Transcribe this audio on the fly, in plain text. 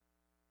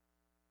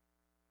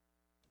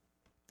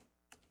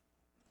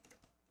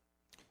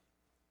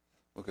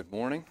Well, good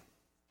morning.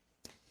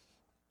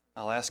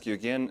 I'll ask you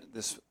again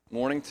this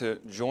morning to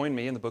join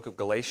me in the book of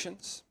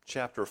Galatians,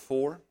 chapter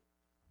 4.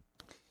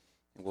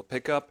 And we'll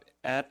pick up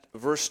at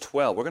verse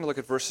 12. We're going to look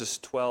at verses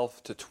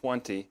 12 to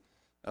 20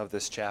 of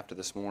this chapter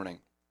this morning.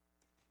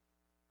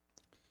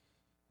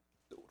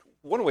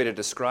 One way to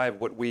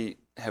describe what we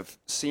have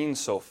seen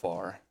so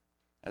far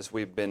as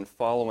we've been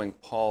following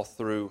Paul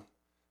through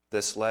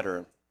this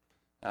letter,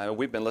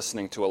 we've been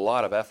listening to a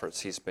lot of efforts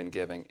he's been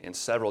giving in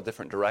several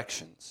different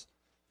directions,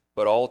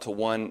 but all to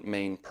one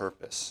main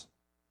purpose.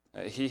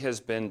 He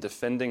has been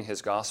defending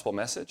his gospel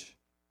message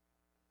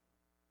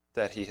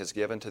that he has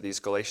given to these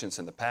Galatians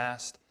in the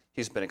past.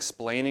 He's been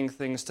explaining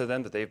things to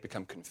them that they've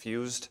become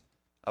confused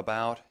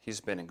about.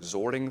 He's been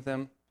exhorting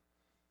them.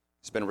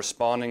 He's been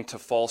responding to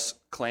false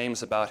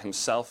claims about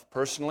himself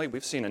personally.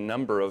 We've seen a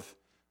number of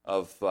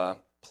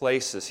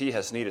places he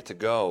has needed to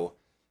go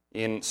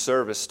in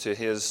service to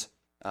his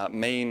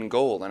main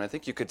goal. And I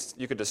think you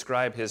could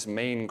describe his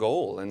main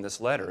goal in this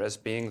letter as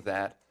being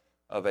that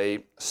of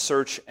a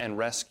search and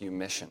rescue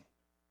mission.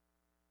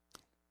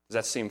 Does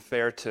that seem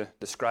fair to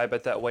describe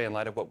it that way in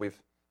light of what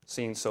we've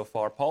seen so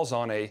far? Paul's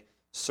on a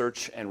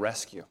search and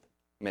rescue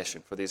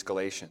mission for these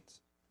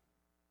Galatians.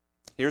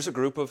 Here's a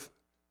group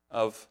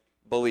of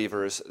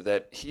believers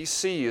that he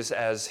sees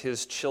as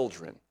his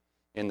children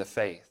in the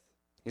faith.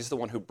 He's the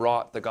one who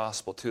brought the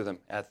gospel to them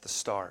at the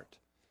start.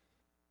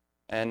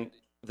 And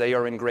they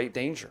are in great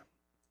danger.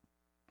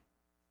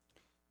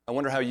 I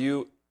wonder how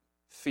you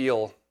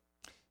feel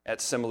at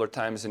similar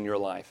times in your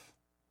life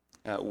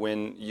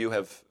when you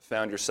have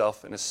found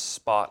yourself in a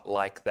spot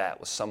like that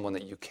with someone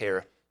that you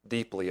care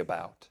deeply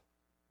about.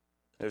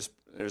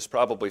 There's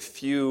probably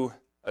few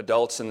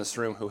adults in this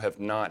room who have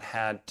not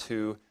had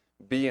to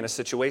be in a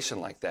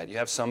situation like that. You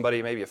have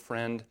somebody, maybe a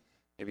friend,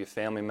 maybe a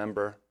family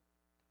member,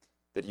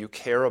 that you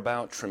care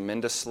about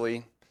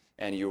tremendously,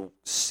 and you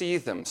see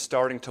them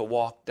starting to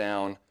walk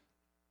down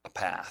a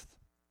path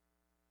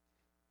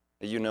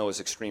that you know is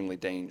extremely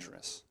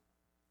dangerous.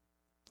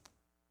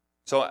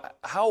 So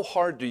how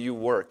hard do you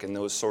work in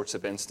those sorts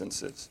of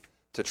instances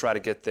to try to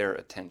get their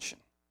attention?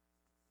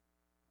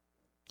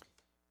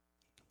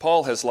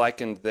 Paul has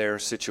likened their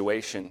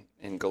situation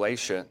in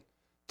Galatia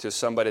to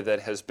somebody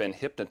that has been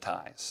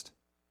hypnotized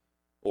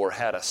or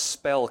had a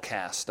spell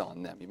cast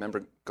on them. You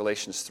remember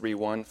Galatians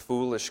 3:1,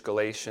 "Foolish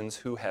Galatians,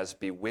 who has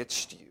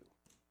bewitched you?"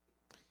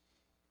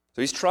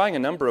 So he's trying a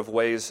number of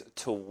ways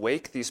to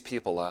wake these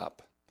people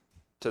up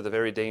to the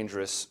very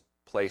dangerous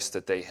place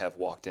that they have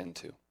walked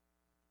into.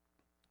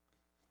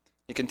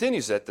 He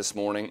continues that this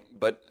morning,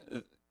 but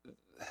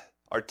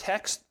our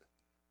text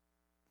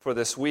for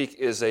this week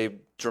is a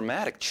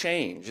dramatic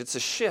change. It's a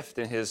shift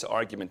in his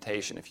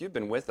argumentation. If you've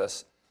been with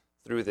us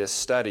through this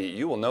study,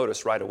 you will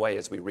notice right away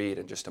as we read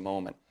in just a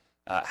moment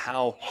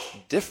how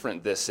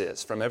different this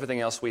is from everything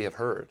else we have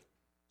heard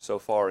so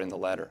far in the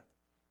letter.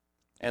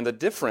 And the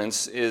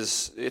difference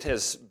is, it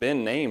has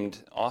been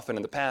named often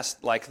in the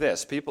past like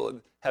this.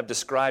 People have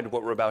described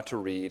what we're about to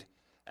read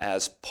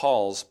as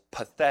Paul's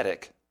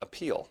pathetic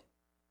appeal.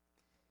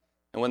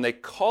 And when they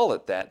call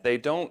it that, they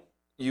don't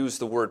use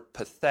the word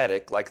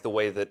pathetic like the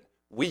way that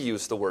we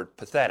use the word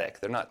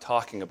pathetic. They're not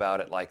talking about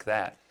it like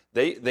that.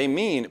 They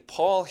mean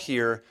Paul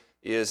here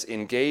is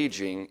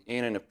engaging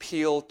in an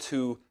appeal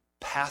to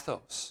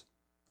pathos.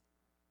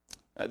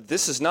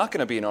 This is not going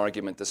to be an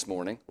argument this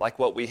morning like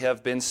what we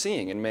have been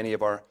seeing in many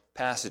of our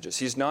passages.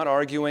 He's not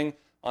arguing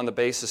on the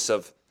basis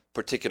of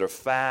particular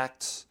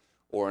facts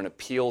or an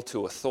appeal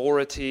to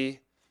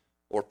authority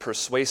or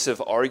persuasive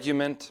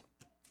argument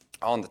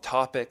on the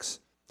topics.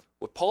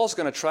 What Paul's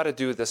going to try to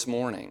do this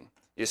morning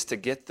is to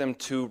get them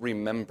to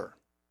remember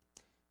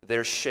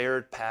their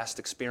shared past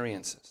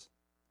experiences.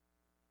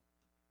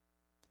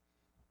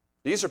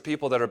 These are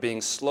people that are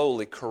being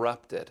slowly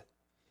corrupted.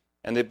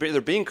 And they're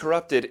being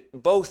corrupted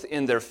both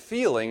in their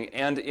feeling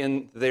and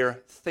in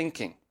their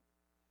thinking.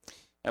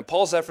 And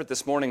Paul's effort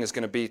this morning is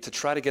going to be to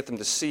try to get them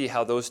to see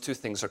how those two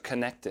things are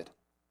connected.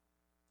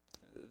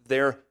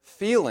 Their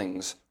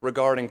feelings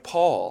regarding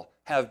Paul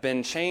have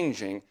been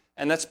changing,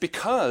 and that's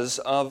because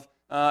of,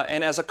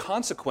 and as a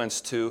consequence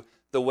to,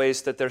 the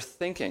ways that their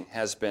thinking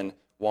has been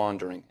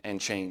wandering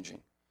and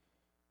changing.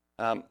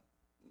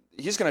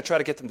 He's going to try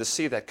to get them to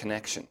see that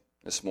connection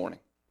this morning.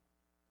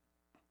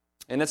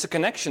 And it's a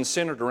connection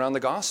centered around the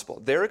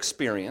gospel, their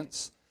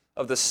experience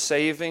of the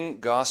saving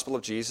gospel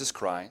of Jesus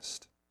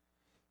Christ,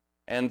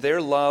 and their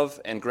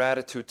love and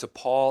gratitude to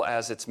Paul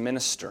as its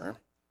minister.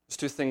 Those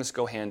two things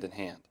go hand in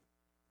hand.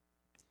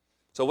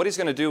 So what he's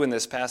going to do in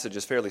this passage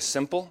is fairly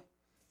simple,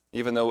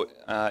 even though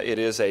it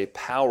is a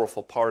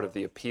powerful part of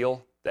the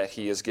appeal that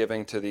he is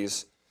giving to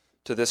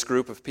this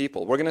group of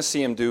people. We're going to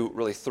see him do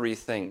really three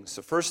things.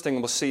 The first thing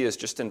we'll see is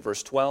just in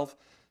verse 12.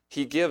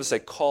 He gives a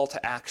call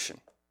to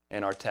action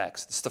in our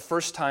text. It's the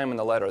first time in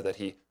the letter that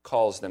he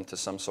calls them to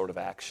some sort of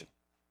action.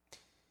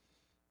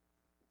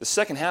 The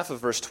second half of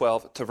verse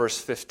 12 to verse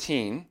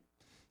 15,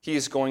 he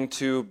is going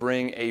to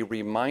bring a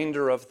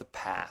reminder of the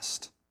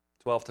past.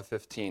 12 to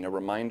 15, a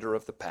reminder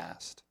of the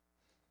past.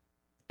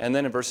 And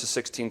then in verses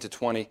 16 to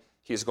 20,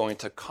 he's going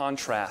to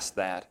contrast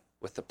that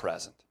with the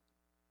present.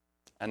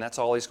 And that's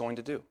all he's going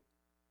to do.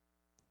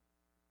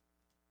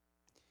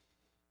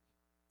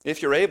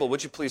 If you're able,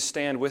 would you please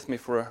stand with me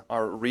for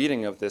our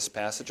reading of this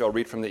passage? I'll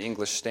read from the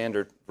English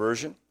Standard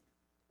Version.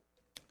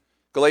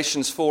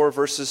 Galatians 4,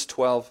 verses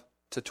 12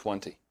 to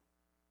 20.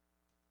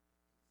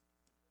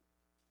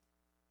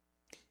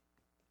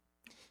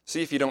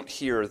 See if you don't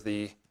hear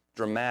the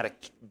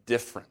dramatic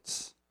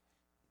difference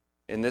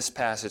in this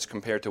passage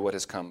compared to what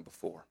has come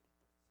before.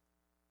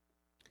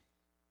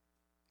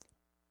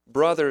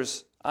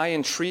 Brothers, I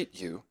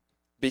entreat you,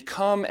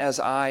 become as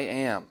I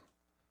am,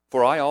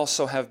 for I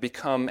also have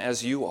become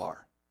as you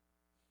are.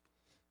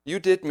 You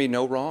did me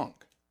no wrong.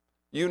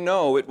 You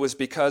know it was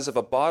because of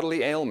a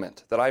bodily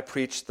ailment that I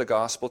preached the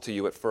gospel to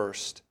you at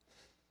first.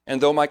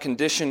 And though my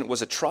condition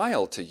was a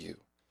trial to you,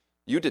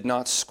 you did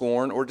not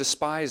scorn or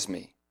despise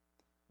me,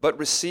 but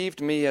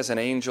received me as an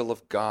angel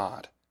of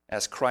God,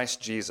 as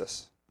Christ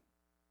Jesus.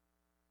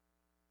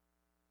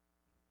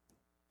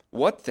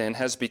 What then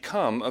has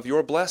become of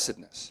your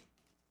blessedness?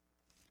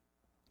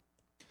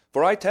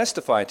 For I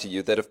testify to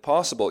you that if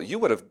possible, you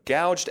would have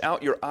gouged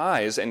out your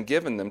eyes and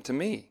given them to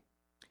me.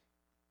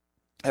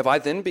 Have I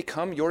then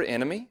become your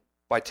enemy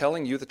by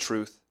telling you the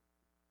truth?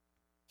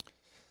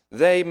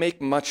 They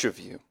make much of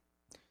you,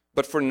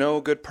 but for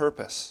no good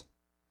purpose.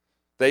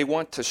 They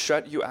want to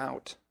shut you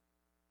out,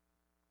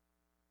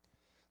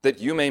 that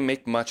you may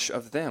make much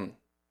of them.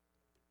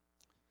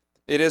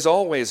 It is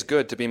always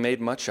good to be made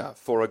much of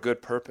for a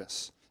good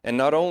purpose, and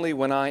not only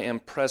when I am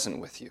present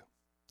with you.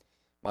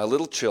 My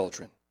little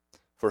children,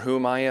 for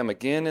whom I am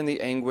again in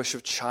the anguish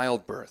of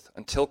childbirth,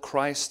 until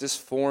Christ is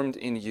formed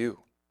in you.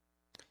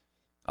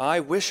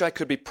 I wish I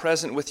could be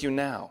present with you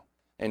now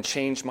and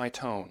change my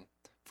tone,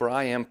 for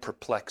I am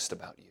perplexed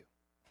about you.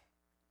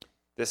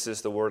 This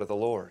is the word of the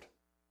Lord.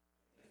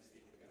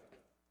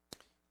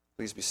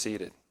 Please be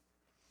seated.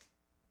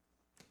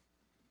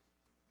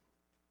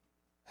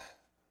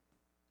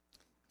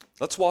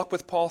 Let's walk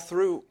with Paul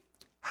through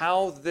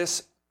how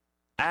this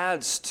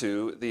adds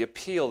to the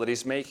appeal that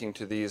he's making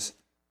to these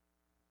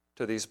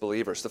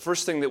believers. The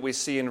first thing that we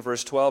see in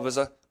verse 12 is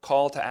a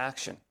call to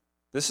action.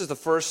 This is the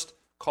first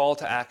call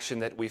to action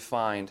that we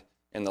find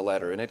in the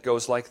letter, and it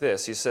goes like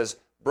this. He says,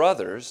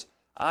 brothers,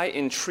 I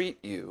entreat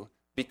you,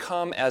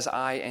 become as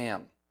I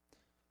am,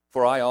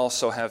 for I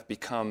also have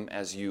become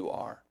as you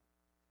are.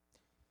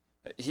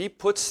 He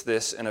puts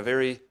this in a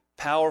very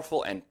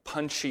powerful and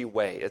punchy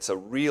way. It's a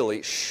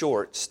really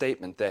short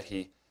statement that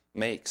he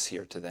makes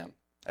here to them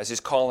as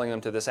he's calling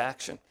them to this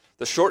action.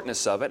 The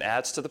shortness of it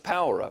adds to the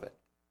power of it.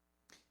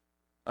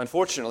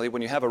 Unfortunately,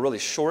 when you have a really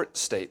short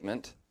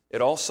statement,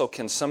 it also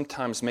can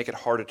sometimes make it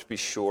harder to be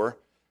sure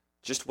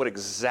just what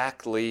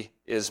exactly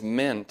is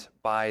meant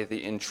by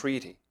the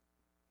entreaty.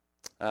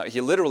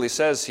 He literally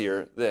says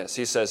here this.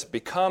 He says,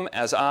 become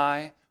as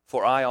I,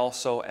 for I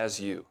also as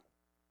you.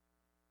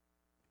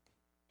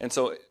 And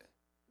so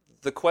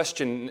the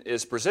question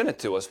is presented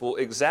to us, well,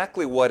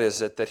 exactly what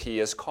is it that he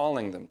is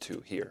calling them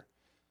to here?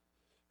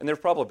 And there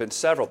have probably been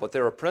several, but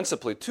there are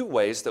principally two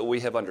ways that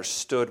we have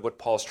understood what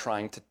Paul's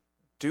trying to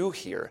do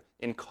here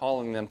in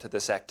calling them to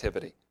this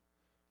activity.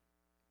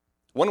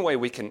 One way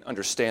we can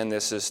understand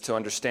this is to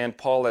understand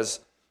Paul as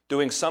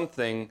doing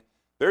something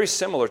very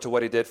similar to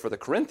what he did for the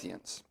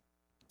Corinthians.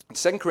 In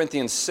 2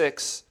 Corinthians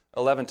 6,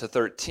 11 to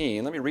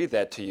 13, let me read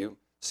that to you.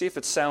 See if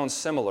it sounds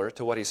similar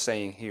to what he's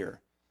saying here.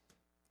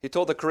 He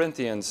told the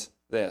Corinthians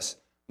this,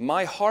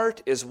 my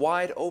heart is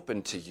wide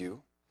open to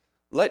you.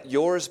 Let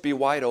yours be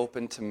wide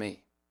open to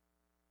me.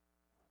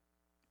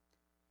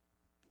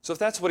 So if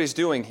that's what he's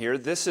doing here,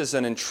 this is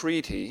an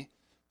entreaty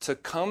to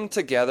come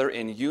together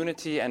in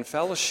unity and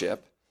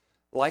fellowship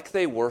like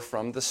they were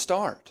from the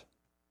start.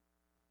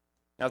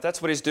 Now, if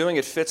that's what he's doing,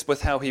 it fits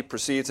with how he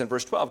proceeds in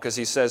verse 12, because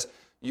he says,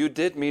 you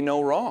did me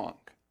no wrong,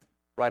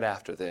 right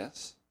after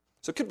this.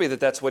 So it could be that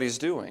that's what he's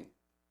doing.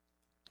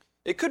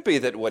 It could be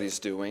that what he's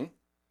doing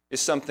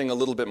is something a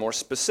little bit more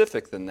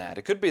specific than that.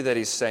 It could be that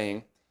he's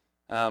saying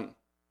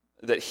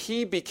that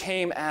he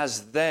became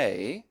as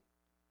they,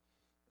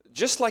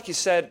 just like he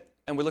said,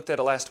 and we looked at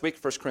it last week,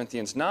 1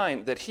 Corinthians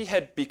 9, that he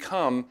had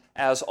become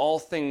as all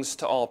things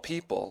to all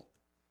people.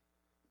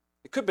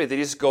 It could be that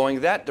he's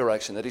going that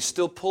direction, that he's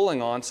still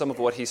pulling on some of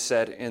what he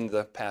said in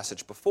the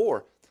passage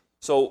before.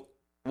 So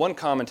one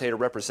commentator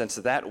represents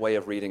that way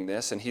of reading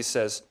this, and he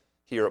says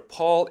here,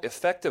 Paul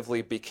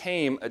effectively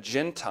became a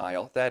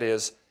Gentile, that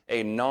is,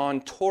 a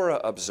non-Torah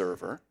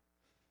observer.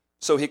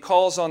 So he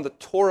calls on the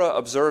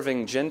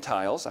Torah-observing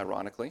Gentiles,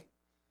 ironically,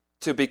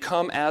 to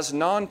become as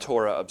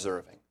non-Torah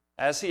observing,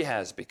 as he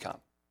has become.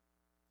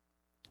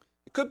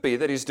 It could be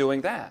that he's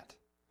doing that.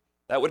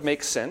 That would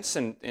make sense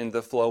in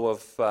the flow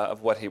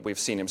of what we've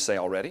seen him say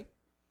already.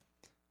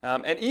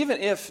 And even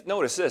if,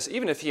 notice this,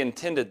 even if he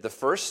intended the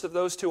first of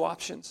those two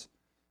options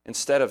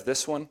instead of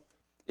this one,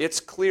 it's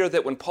clear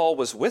that when Paul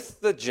was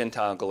with the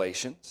Gentile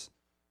Galatians,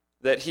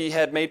 that he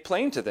had made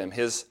plain to them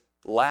his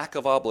lack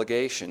of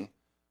obligation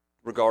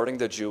regarding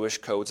the Jewish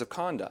codes of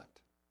conduct.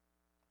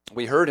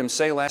 We heard him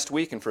say last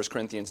week in 1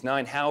 Corinthians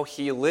 9 how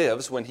he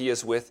lives when he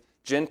is with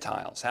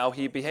Gentiles, how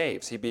he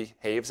behaves. He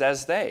behaves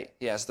as they.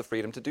 He has the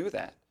freedom to do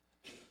that.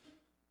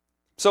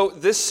 So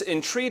this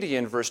entreaty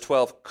in verse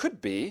 12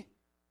 could be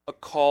a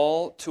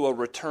call to a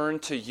return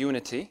to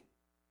unity,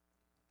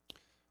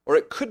 or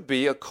it could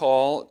be a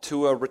call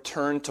to a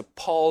return to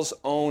Paul's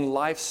own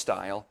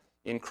lifestyle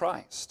in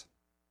Christ.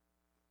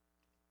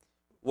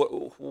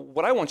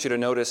 What I want you to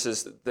notice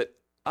is that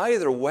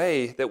either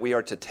way that we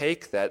are to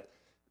take that,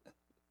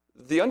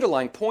 the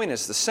underlying point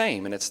is the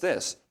same, and it's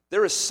this.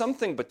 There is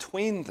something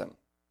between them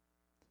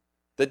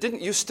that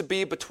didn't used to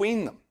be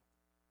between them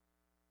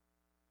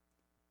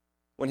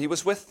when he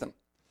was with them.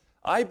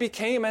 I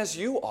became as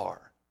you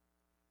are,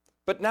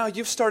 but now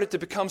you've started to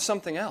become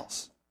something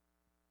else.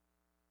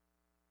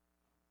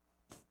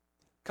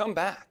 Come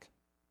back.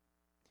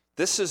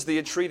 This is the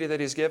entreaty that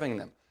he's giving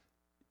them.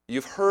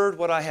 You've heard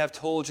what I have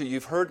told you.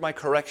 You've heard my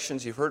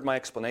corrections. You've heard my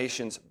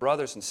explanations.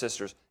 Brothers and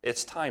sisters,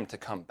 it's time to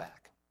come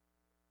back.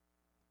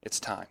 It's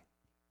time.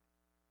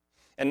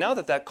 And now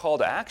that that call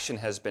to action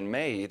has been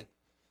made,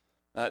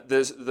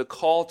 there's the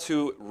call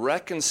to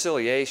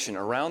reconciliation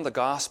around the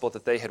gospel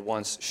that they had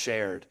once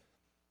shared.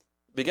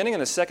 Beginning in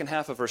the second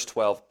half of verse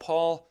 12,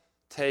 Paul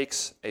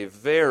takes a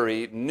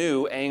very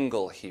new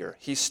angle here.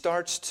 He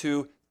starts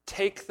to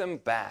take them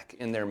back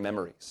in their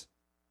memories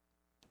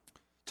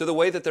to the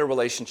way that their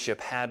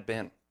relationship had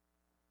been.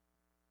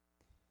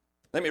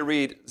 Let me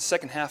read the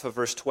second half of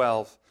verse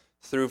 12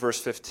 through verse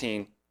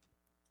 15.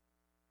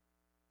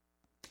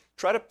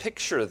 Try to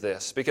picture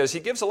this, because he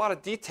gives a lot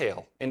of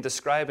detail in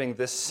describing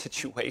this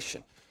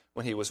situation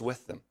when he was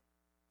with them.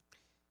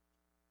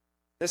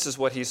 This is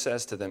what he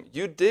says to them.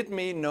 You did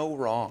me no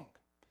wrong.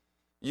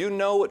 You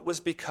know it was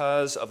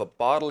because of a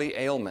bodily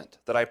ailment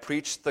that I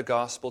preached the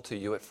gospel to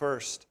you at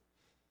first.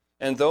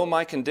 And though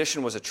my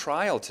condition was a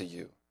trial to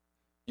you,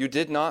 you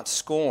did not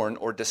scorn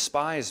or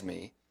despise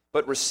me,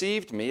 but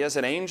received me as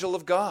an angel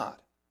of God,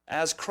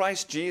 as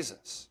Christ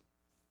Jesus.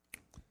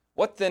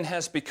 What then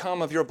has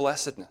become of your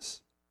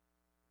blessedness?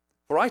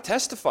 For I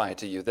testify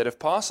to you that if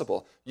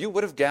possible, you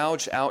would have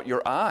gouged out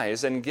your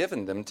eyes and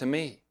given them to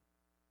me.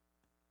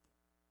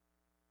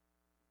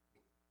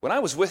 When I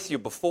was with you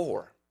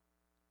before,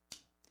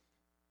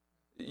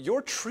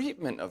 your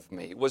treatment of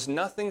me was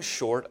nothing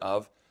short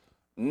of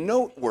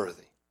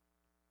noteworthy,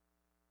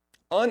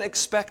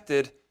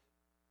 unexpected,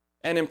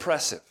 and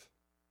impressive.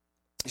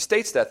 He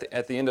states that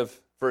at the end of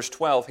verse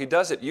 12. He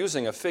does it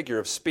using a figure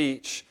of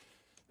speech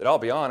that, I'll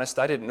be honest,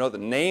 I didn't know the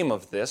name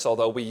of this,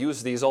 although we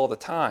use these all the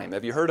time.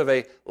 Have you heard of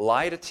a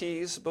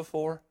lie-to-tease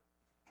before?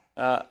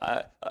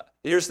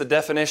 Here's the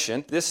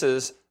definition. This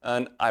is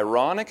an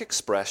ironic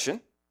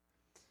expression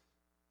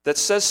that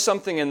says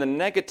something in the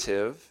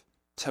negative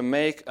to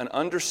make an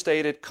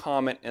understated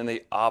comment in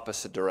the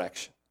opposite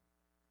direction.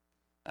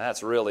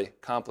 That's really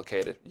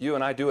complicated. You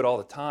and I do it all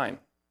the time,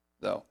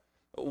 though.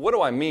 What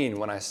do I mean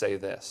when I say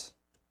this?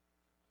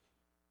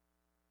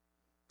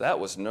 That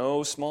was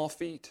no small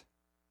feat.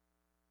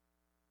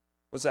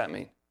 What does that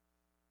mean?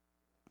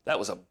 That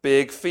was a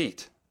big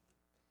feat.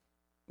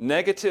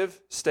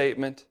 Negative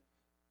statement,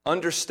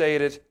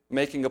 understated,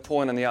 making a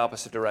point in the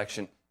opposite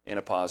direction in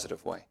a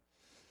positive way.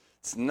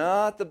 It's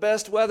not the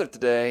best weather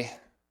today.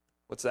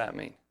 What's that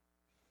mean?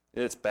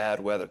 It's bad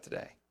weather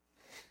today.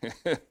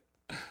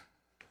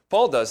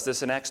 Paul does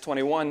this in Acts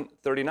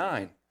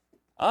 21:39.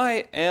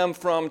 I am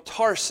from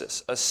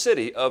Tarsus, a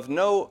citizen of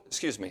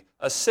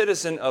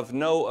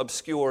no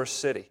obscure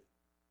city.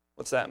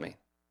 What's that mean?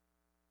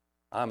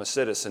 I'm a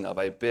citizen of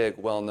a big,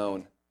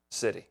 well-known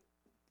city.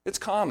 It's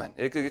common.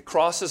 It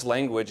crosses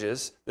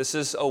languages. This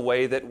is a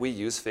way that we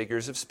use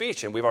figures of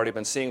speech, and we've already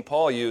been seeing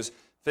Paul use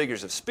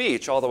figures of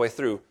speech all the way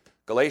through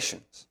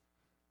Galatians.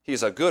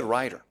 He's a good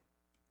writer.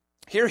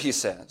 Here he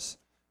says,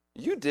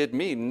 you did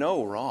me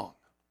no wrong.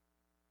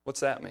 What's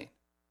that mean?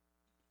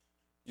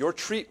 Your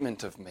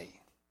treatment of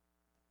me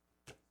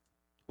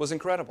was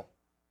incredible.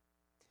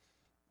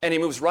 And he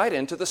moves right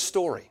into the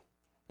story.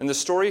 And the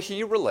story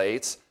he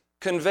relates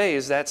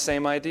conveys that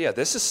same idea.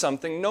 This is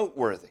something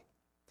noteworthy.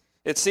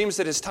 It seems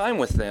that his time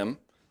with them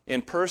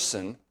in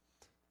person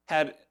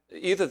had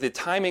either the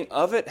timing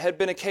of it had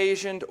been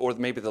occasioned, or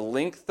maybe the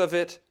length of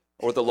it,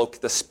 or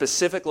the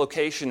specific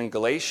location in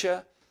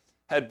Galatia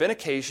had been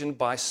occasioned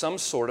by some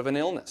sort of an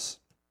illness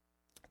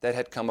that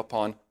had come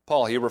upon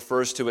Paul. He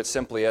refers to it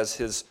simply as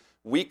his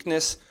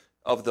weakness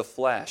of the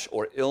flesh,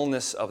 or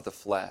illness of the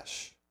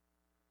flesh.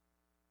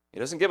 He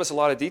doesn't give us a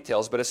lot of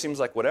details, but it seems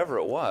like whatever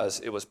it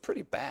was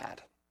pretty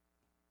bad.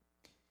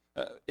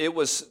 It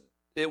was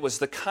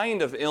the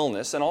kind of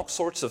illness, and all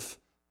sorts of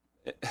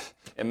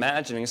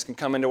imaginings can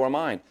come into our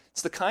mind.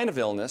 It's the kind of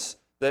illness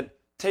that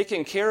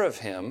taking care of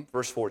him,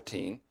 verse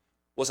 14,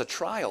 was a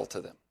trial to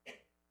them.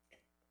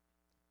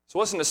 So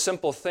it wasn't a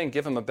simple thing,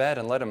 give him a bed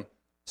and let him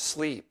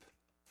sleep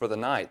for the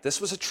night. This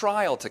was a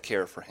trial to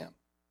care for him.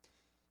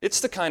 It's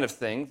the kind of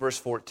thing, verse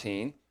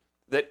 14,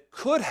 that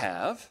could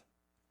have,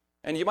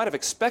 and you might have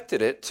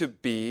expected it to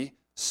be,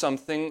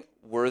 something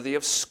worthy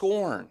of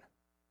scorn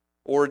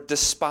or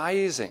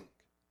despising.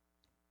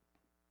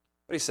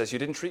 But he says, you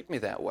didn't treat me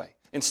that way.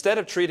 Instead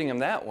of treating him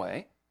that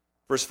way,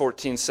 Verse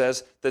 14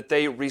 says that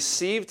they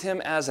received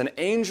him as an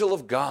angel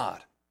of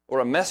God or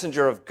a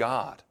messenger of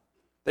God.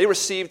 They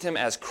received him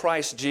as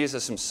Christ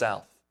Jesus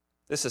himself.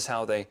 This is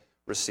how they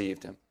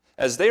received him.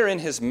 As they're in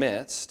his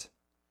midst,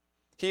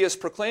 he is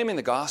proclaiming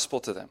the gospel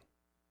to them.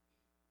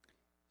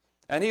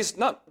 And he's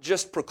not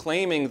just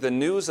proclaiming the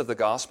news of the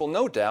gospel,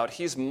 no doubt,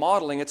 he's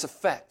modeling its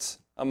effects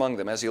among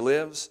them. As he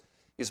lives,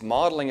 he's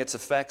modeling its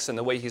effects in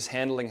the way he's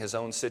handling his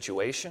own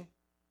situation,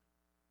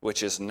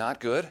 which is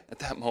not good at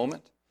that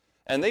moment.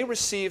 And they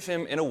receive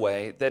him in a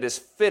way that is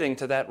fitting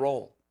to that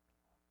role.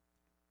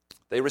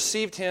 They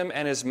received him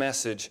and his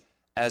message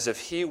as if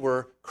he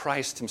were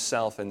Christ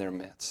himself in their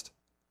midst.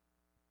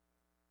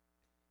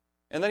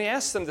 And then he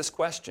asks them this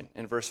question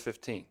in verse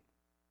 15.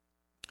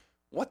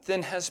 What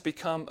then has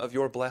become of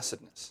your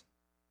blessedness?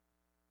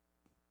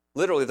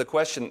 Literally, the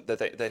question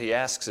that he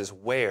asks is,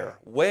 where?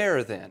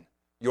 Where then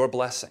your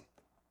blessing?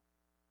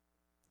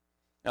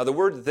 Now, the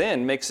word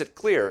then makes it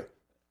clear.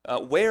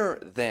 Where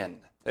then?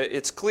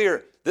 It's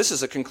clear this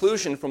is a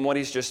conclusion from what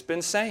he's just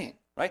been saying,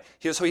 right?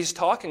 So he's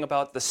talking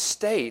about the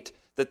state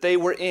that they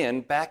were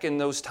in back in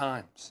those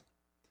times.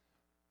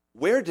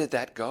 Where did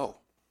that go?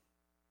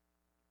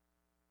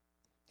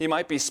 He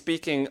might be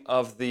speaking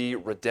of the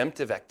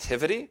redemptive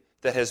activity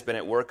that has been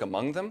at work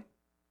among them,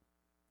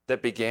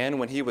 that began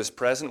when he was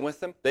present with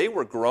them. They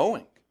were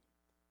growing.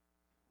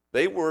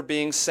 They were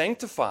being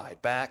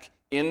sanctified back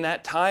in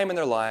that time in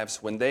their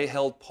lives when they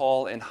held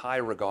Paul in high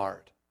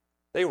regard.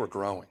 They were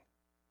growing.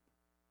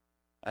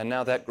 And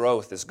now that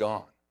growth is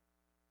gone.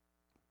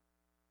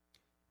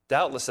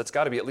 Doubtless, that's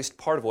got to be at least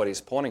part of what he's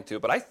pointing to,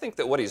 but I think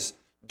that what he's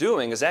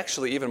doing is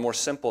actually even more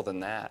simple than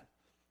that.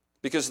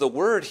 Because the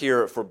word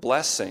here for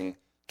blessing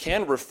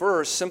can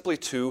refer simply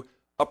to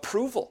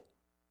approval.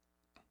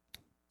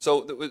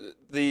 So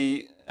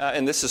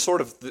and this is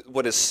sort of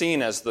what is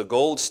seen as the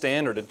gold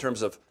standard in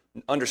terms of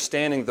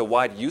understanding the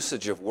wide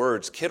usage of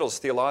words. Kittle's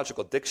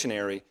Theological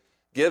Dictionary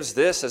gives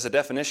this as a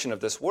definition of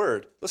this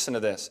word. Listen to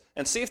this,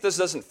 and see if this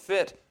doesn't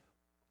fit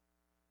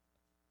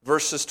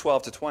verses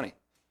 12 to 20.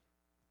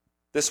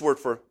 This word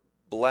for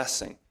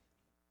blessing.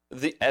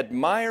 The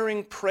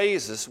admiring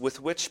praises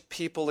with which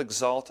people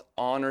exalt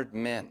honored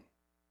men.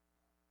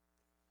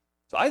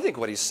 So I think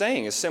what he's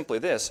saying is simply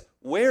this.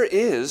 Where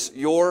is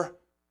your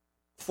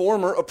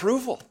former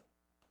approval?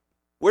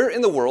 Where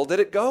in the world did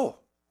it go?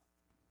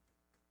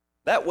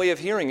 That way of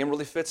hearing him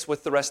really fits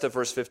with the rest of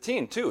verse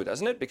 15 too,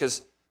 doesn't it?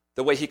 Because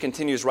the way he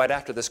continues right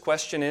after this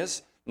question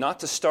is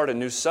not to start a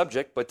new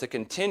subject, but to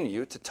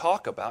continue to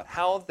talk about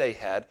how they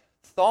had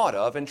thought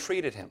of and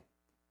treated him.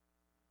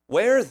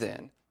 Where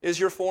then is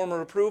your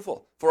former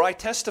approval? For I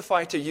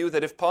testify to you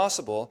that if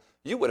possible,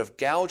 you would have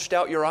gouged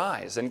out your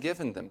eyes and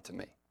given them to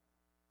me.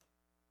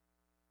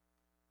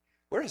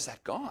 Where has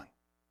that gone?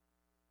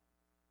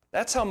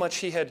 That's how much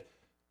he had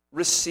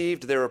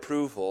received their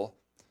approval,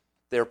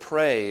 their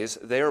praise,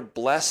 their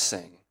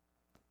blessing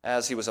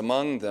as he was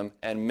among them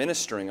and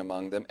ministering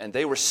among them, and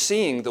they were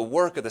seeing the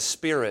work of the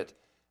Spirit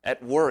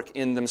at work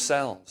in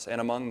themselves and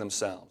among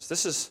themselves.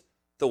 This is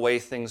the way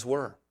things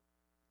were.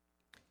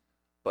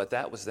 But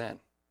that was then.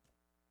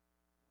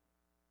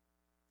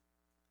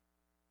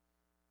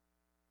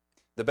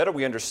 The better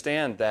we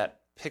understand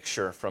that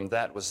picture from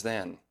that was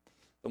then,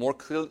 the more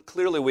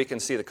clearly we can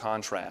see the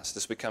contrast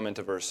as we come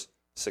into verse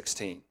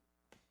 16.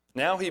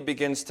 Now he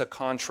begins to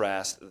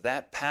contrast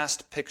that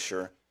past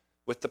picture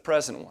with the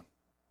present one.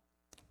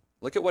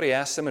 Look at what he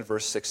asks them in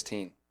verse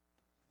 16.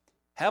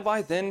 Have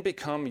I then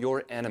become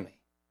your enemy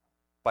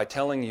by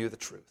telling you the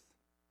truth?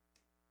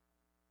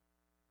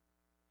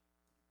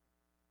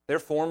 Their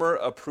former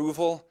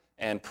approval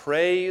and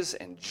praise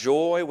and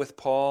joy with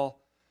Paul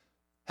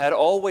had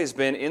always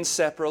been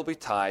inseparably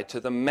tied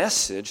to the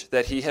message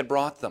that he had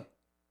brought them.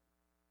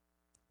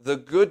 The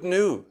good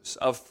news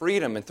of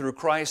freedom and through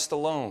Christ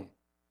alone.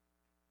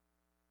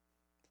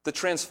 The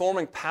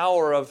transforming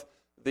power of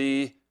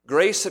the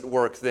grace at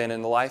work then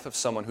in the life of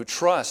someone who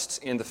trusts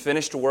in the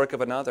finished work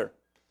of another.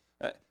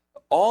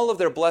 All of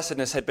their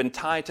blessedness had been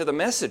tied to the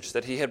message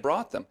that he had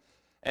brought them.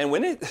 And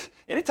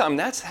anytime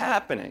that's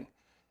happening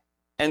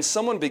and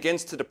someone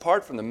begins to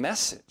depart from the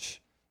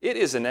message, it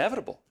is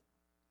inevitable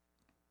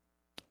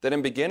that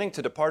in beginning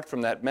to depart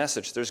from that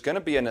message, there's going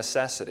to be a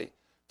necessity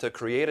to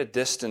create a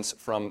distance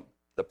from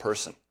the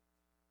person.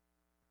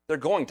 They're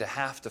going to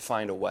have to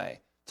find a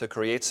way to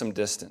create some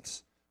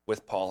distance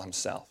with Paul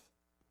himself.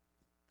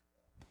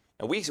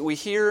 Now we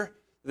hear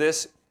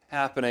this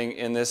happening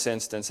in this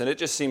instance, and it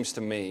just seems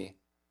to me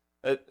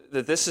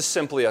that this is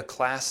simply a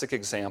classic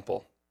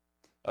example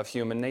of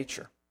human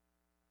nature.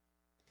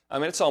 I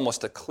mean, it's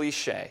almost a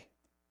cliche.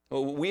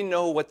 We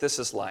know what this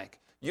is like.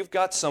 You've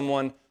got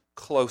someone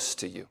close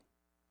to you.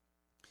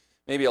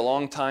 Maybe a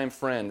longtime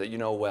friend that you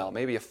know well,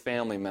 maybe a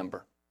family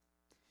member.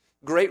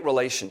 Great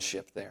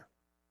relationship there.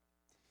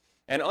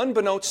 And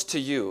unbeknownst to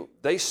you,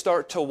 they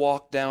start to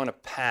walk down a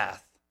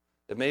path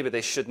that maybe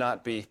they should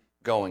not be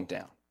going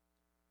down.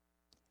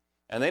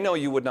 And they know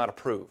you would not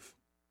approve.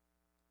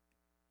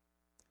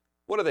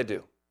 What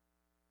do?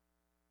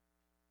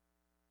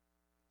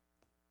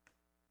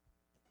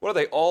 What do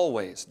they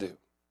always do?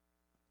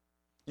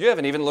 You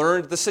haven't even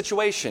learned the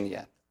situation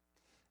yet.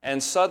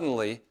 And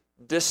suddenly,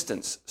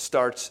 distance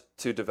starts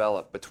to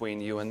develop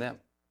between you and them.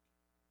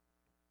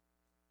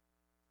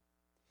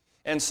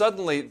 And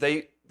suddenly,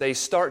 they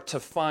start to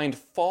find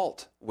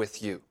fault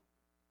with you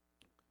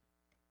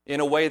in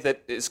a way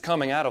that is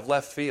coming out of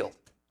left field.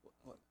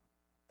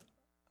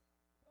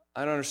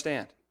 I don't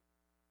understand.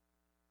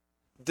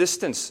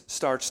 Distance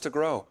starts to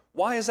grow.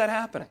 Why is that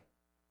happening?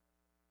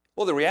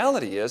 Well, the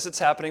reality is it's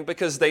happening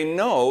because they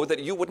know that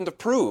you wouldn't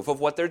approve of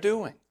what they're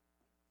doing.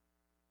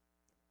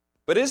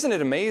 But isn't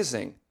it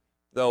amazing,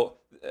 though,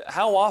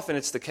 how often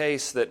it's the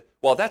case that,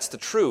 while that's the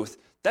truth,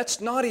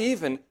 that's not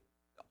even,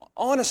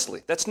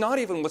 honestly, that's not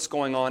even what's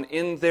going on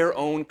in their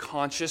own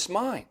conscious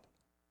mind.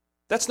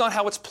 That's not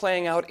how it's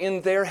playing out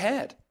in their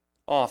head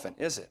often,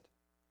 is it?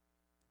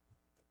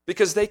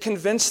 Because they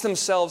convince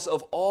themselves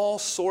of all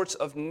sorts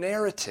of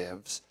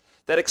narratives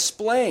that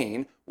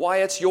explain why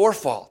it's your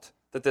fault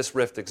that this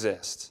rift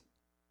exists.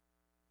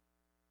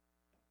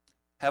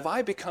 Have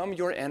I become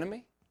your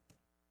enemy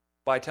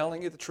by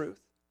telling you the truth?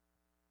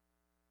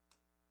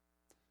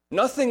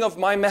 Nothing of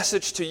my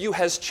message to you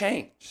has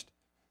changed.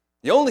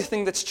 The only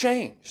thing that's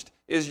changed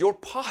is your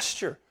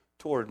posture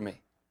toward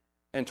me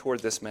and toward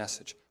this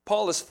message.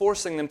 Paul is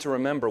forcing them to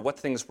remember what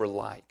things were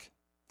like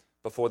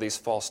before these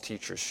false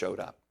teachers showed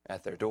up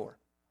at their door.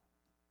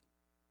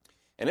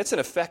 And it's an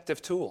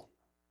effective tool.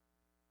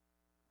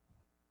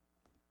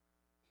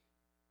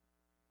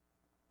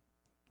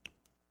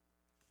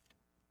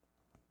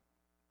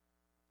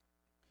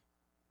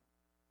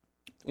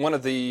 One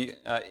of the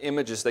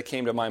images that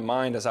came to my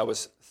mind as I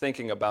was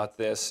thinking about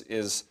this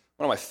is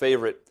one of my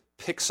favorite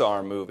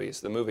Pixar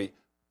movies, the movie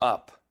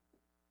Up.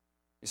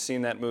 You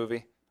seen that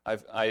movie?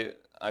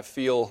 I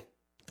feel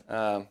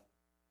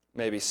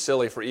maybe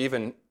silly for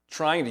even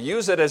trying to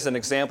use it as an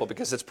example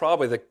because it's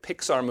probably the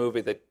Pixar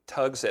movie that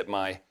tugs at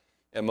my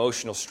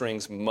emotional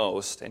strings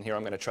most, and here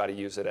I'm going to try to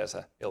use it as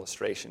an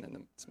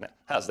illustration.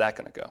 How's that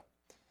going to go?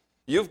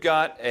 You've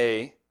got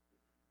a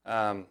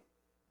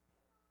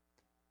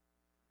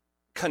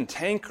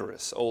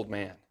cantankerous old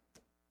man.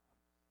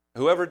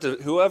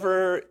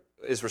 Whoever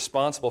is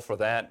responsible for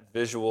that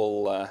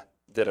visual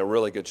did a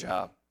really good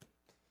job.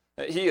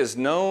 He is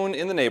known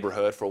in the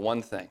neighborhood for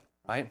one thing,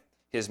 right?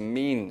 His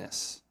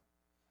meanness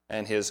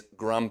and his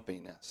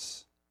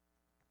grumpiness.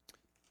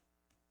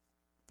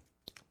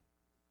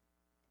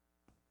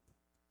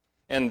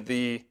 And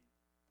the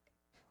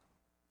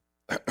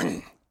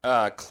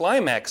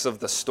climax of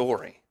the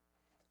story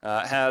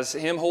has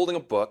him holding a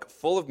book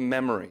full of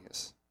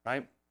memories,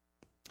 right?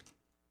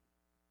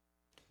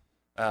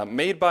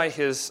 Made by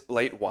his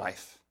late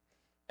wife.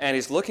 And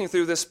he's looking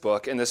through this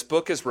book, and this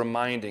book is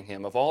reminding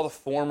him of all the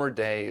former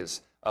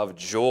days of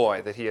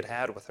joy that he had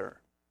had with her.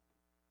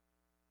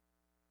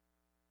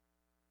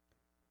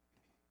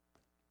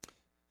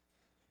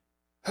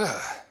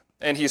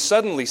 And he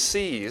suddenly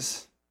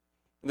sees,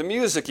 the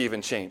music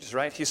even changes,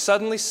 right? He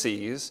suddenly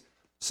sees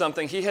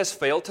something he has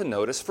failed to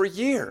notice for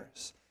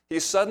years.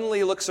 He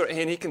suddenly looks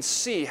and he can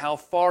see how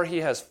far he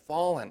has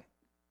fallen.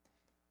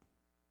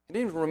 He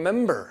didn't even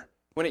remember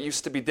when it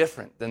used to be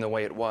different than the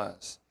way it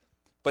was.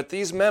 But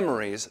these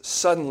memories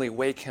suddenly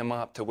wake him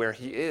up to where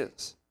he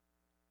is.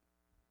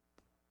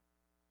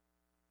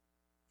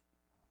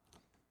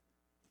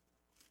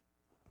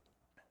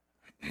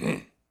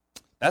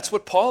 That's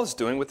what Paul is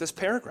doing with this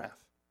paragraph.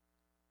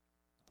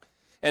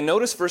 And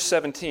notice verse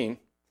 17.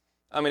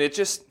 I mean,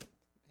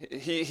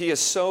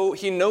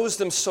 he knows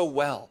them so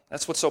well.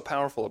 That's what's so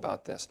powerful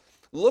about this.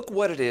 Look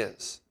what it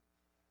is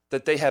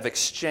that they have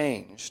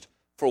exchanged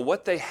for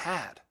what they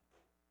had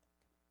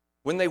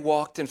when they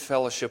walked in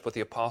fellowship with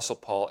the Apostle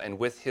Paul and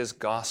with his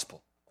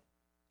gospel.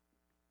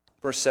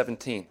 Verse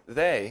 17,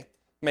 they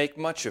make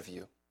much of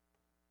you,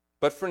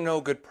 but for no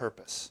good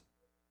purpose.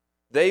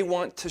 They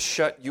want to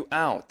shut you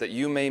out, that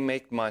you may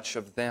make much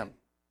of them.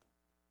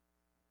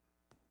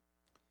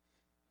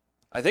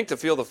 I think to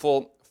feel the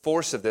full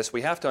force of this,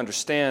 we have to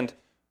understand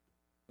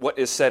what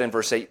is said in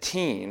verse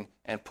 18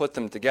 and put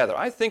them together.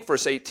 I think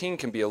verse 18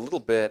 can be a little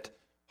bit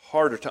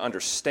harder to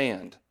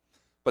understand,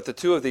 but the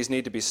two of these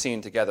need to be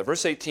seen together.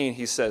 Verse 18,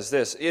 he says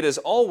this, "It is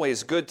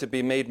always good to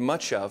be made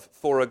much of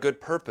for a good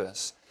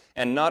purpose,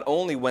 and not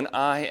only when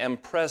I am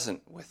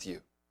present with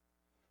you."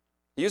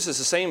 He uses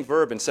the same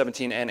verb in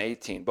 17 and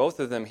 18. Both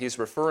of them, he's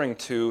referring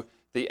to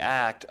the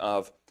act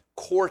of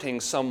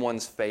courting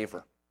someone's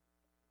favor.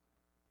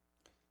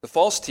 The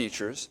false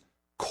teachers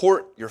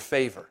court your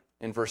favor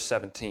in verse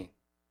 17.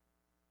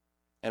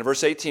 And in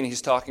verse 18,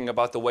 he's talking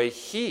about the way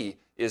he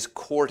is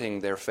courting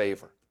their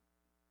favor.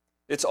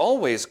 It's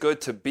always good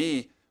to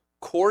be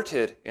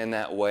courted in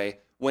that way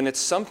when it's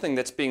something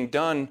that's being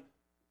done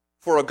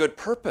for a good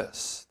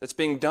purpose, that's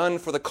being done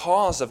for the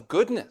cause of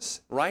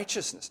goodness,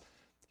 righteousness.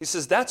 He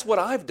says, that's what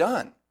I've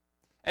done,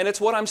 and it's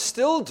what I'm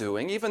still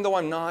doing, even though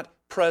I'm not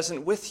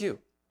present with you.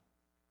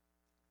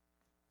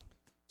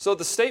 So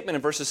the statement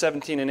in verses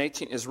 17 and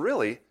 18 is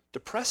really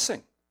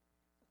depressing.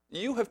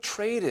 You have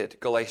traded,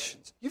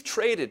 Galatians, you've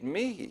traded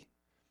me,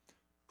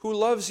 who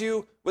loves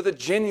you with a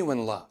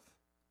genuine love,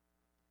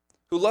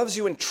 who loves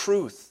you in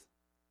truth,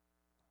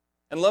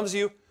 and loves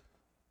you,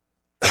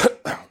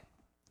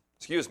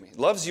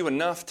 loves you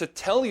enough to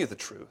tell you the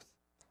truth,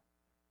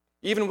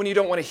 even when you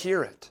don't want to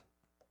hear it.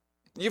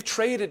 You've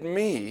traded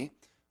me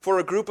for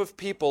a group of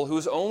people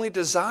whose only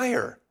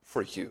desire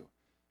for you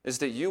is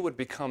that you would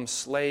become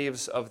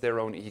slaves of their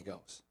own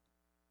egos.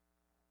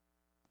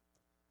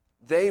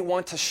 They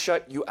want to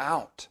shut you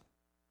out.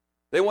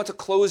 They want to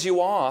close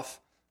you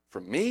off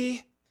from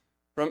me,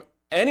 from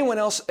anyone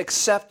else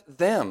except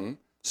them,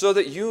 so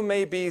that you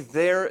may be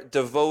their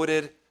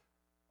devoted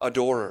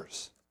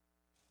adorers.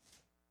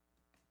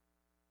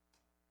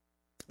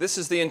 This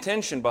is the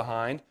intention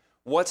behind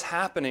what's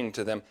happening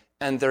to them,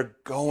 and they're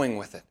going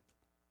with it.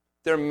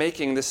 They're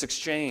making this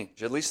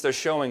exchange. At least they're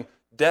showing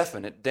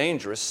definite,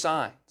 dangerous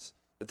signs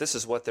that this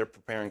is what they're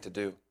preparing to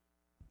do.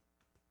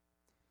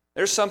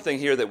 There's something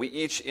here that we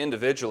each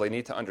individually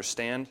need to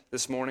understand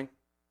this morning.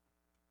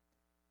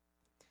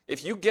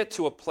 If you get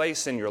to a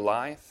place in your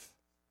life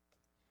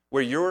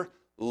where you're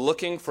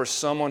looking for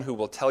someone who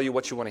will tell you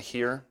what you want to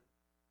hear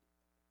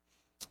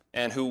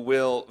and who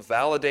will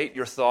validate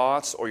your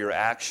thoughts or your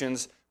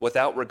actions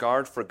without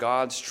regard for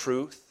God's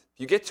truth, if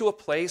you get to a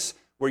place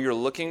where you're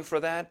looking for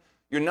that,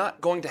 you're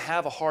not going to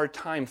have a hard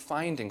time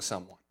finding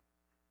someone.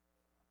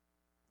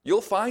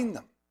 You'll find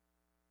them.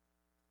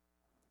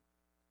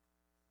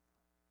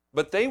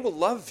 But they will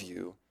love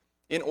you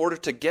in order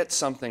to get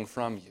something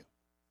from you.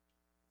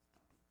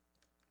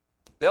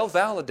 They'll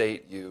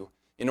validate you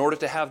in order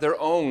to have their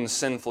own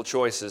sinful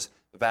choices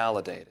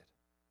validated.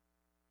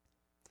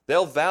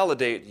 They'll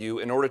validate you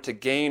in order to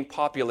gain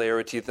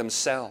popularity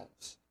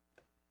themselves.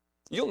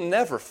 You'll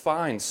never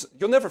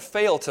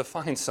fail to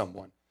find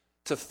someone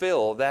to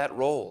fill that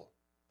role.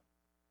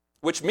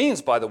 Which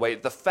means, by the way,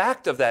 the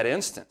fact of that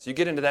instance, you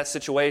get into that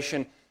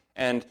situation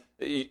and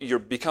you're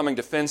becoming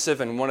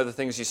defensive, and one of the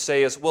things you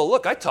say is, well,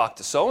 look, I talked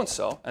to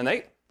so-and-so, and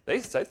they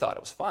thought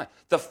it was fine.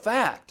 The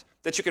fact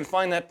that you can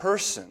find that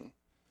person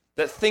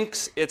that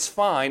thinks it's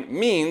fine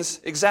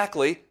means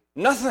exactly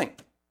nothing.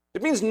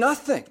 It means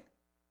nothing.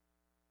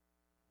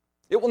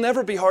 It will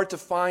never be hard to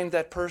find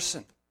that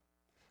person.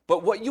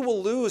 But what you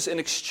will lose in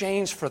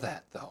exchange for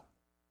that, though,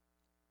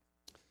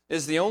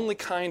 is the only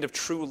kind of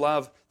true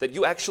love that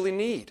you actually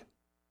need.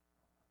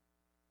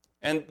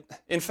 And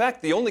in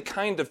fact, the only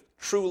kind of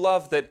true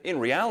love that in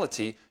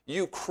reality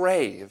you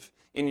crave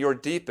in your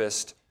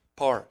deepest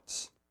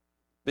parts.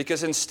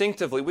 Because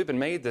instinctively we've been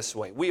made this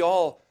way. We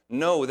all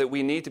know that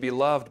we need to be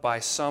loved by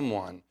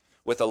someone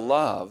with a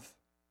love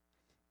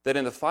that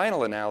in the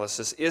final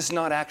analysis is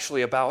not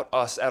actually about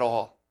us at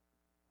all.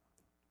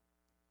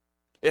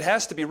 It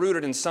has to be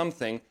rooted in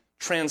something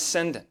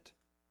transcendent,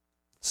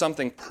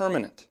 something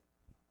permanent.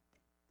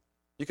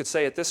 You could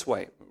say it this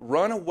way: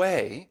 run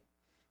away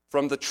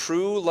from the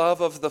true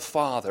love of the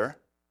Father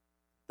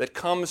that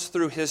comes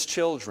through His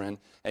children,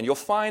 and you'll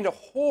find a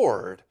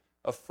horde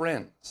of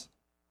friends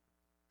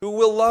who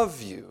will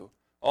love you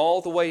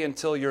all the way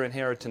until your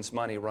inheritance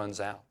money runs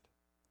out,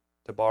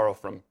 to borrow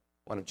from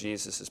one of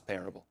Jesus'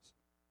 parables.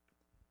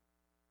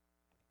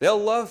 They'll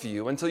love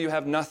you until you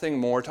have nothing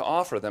more to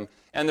offer them,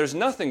 and there's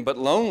nothing but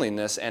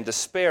loneliness and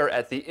despair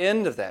at the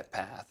end of that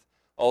path,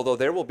 although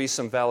there will be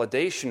some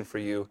validation for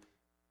you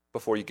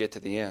before you get to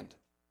the end.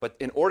 But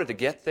in order to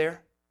get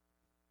there,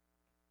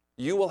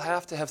 you will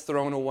have to have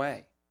thrown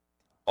away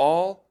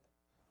all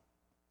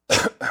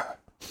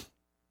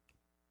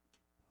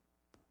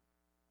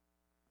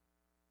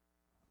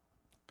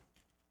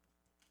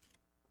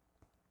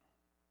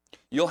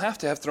you'll have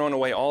to have thrown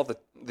away all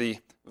the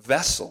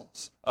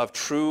vessels of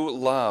true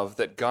love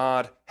that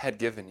God had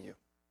given you,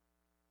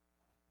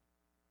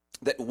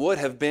 that would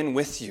have been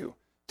with you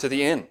to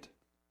the end,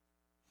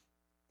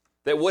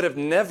 that would have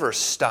never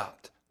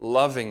stopped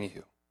loving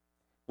you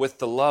with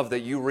the love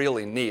that you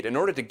really need. In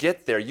order to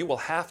get there, you will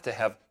have to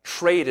have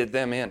traded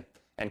them in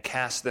and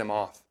cast them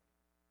off.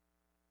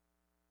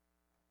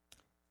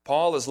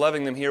 Paul is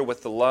loving them here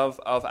with the love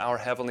of our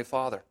Heavenly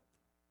Father.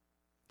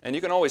 And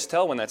you can always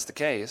tell when that's the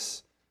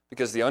case,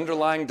 because the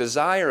underlying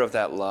desire of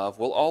that love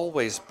will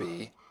always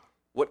be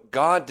what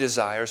God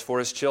desires for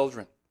His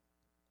children.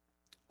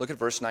 Look at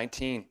verse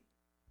 19.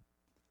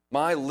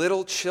 My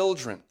little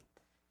children,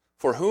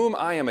 for whom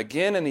I am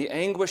again in the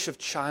anguish of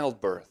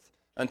childbirth,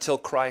 until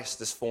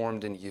Christ is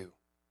formed in you.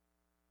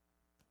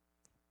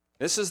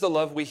 This is the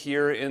love we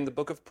hear in the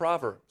book of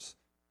Proverbs,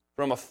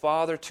 from a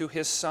father to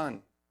his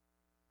son.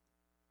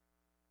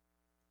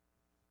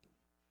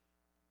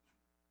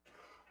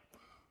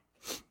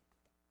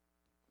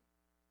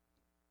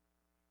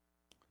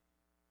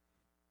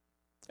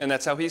 And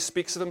that's how he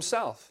speaks of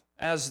himself,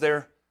 as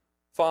their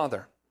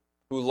father,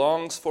 who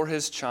longs for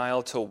his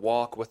child to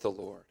walk with the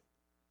Lord.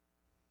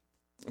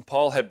 And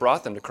Paul had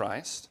brought them to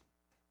Christ.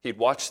 He'd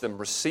watched them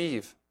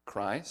receive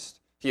Christ.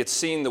 He had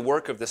seen the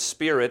work of the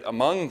Spirit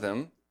among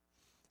them,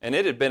 and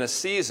it had been a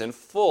season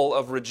full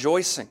of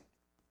rejoicing.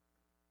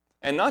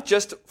 And not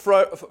just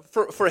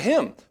for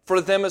him, for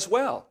them as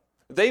well.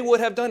 They would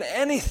have done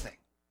anything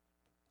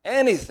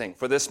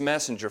for this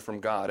messenger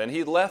from God. And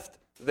he left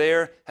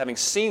there, having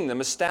seen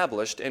them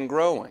established and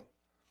growing.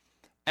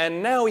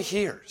 And now he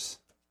hears.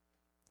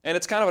 And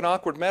it's kind of an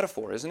awkward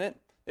metaphor, isn't it?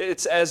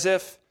 It's as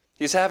if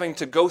he's having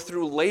to go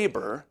through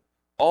labor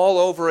all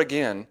over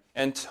again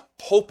and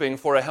hoping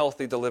for a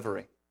healthy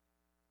delivery.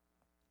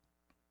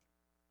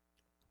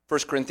 1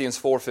 Corinthians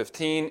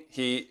 4:15,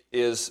 he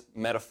is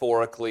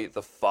metaphorically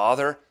the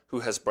father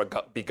who has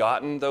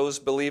begotten those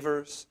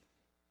believers.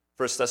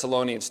 1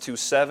 Thessalonians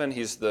 2:7,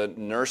 he's the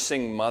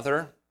nursing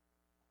mother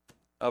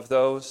of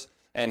those.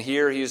 And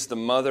here he's the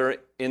mother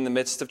in the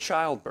midst of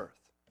childbirth.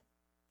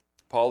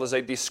 Paul is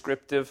a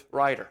descriptive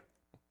writer.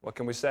 What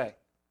can we say?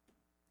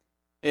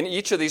 In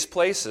each of these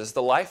places,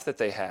 the life that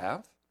they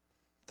have,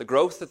 the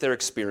growth that they're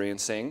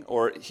experiencing,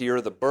 or here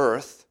the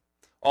birth,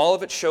 all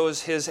of it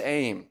shows his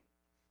aim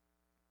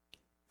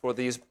for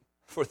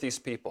these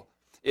people.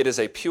 It is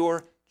a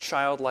pure,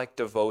 childlike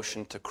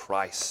devotion to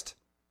Christ.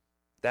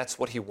 That's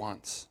what he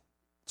wants.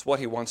 It's what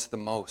he wants the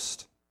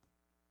most.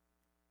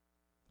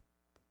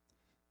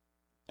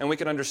 And we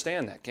can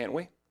understand that, can't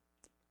we?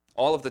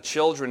 All of the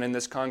children in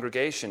this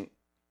congregation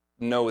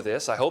know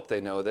this. I hope they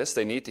know this.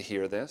 They need to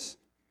hear this.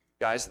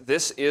 Guys,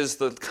 this is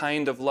the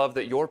kind of love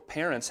that your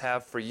parents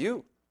have for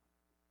you.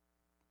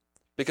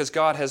 Because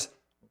God has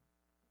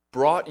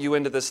brought you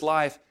into this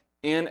life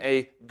in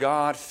a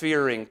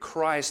God-fearing,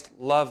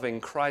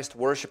 Christ-loving,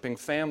 Christ-worshiping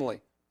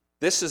family.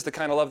 This is the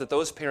kind of love that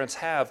those parents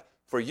have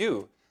for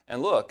you.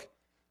 And look,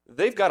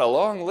 they've got a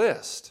long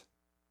list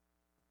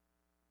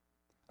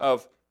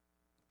of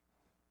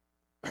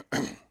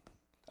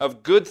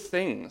good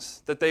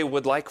things that they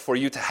would like for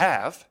you to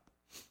have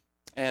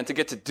and to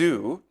get to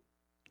do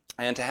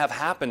and to have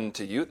happen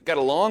to you. They've got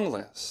a long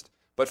list.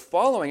 But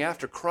following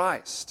after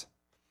Christ,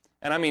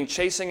 and I mean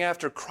chasing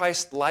after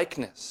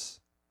Christ-likeness,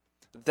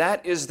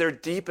 that is their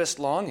deepest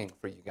longing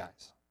for you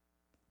guys.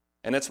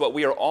 And it's what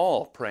we are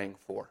all praying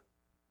for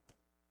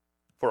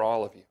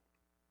all of you.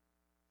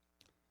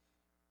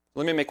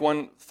 Let me make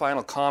one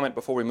final comment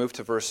before we move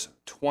to verse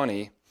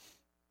 20.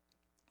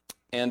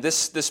 And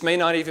this may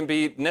not even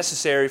be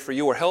necessary for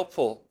you or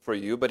helpful for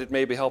you, but it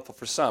may be helpful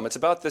for some. It's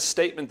about this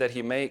statement that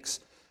he makes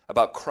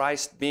about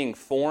Christ being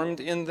formed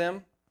in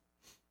them.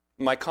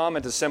 My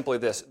comment is simply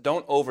this: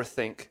 don't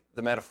overthink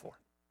the metaphor.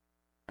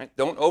 Right?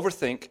 Don't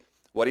overthink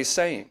what he's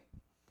saying.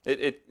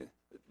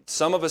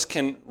 Some of us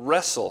can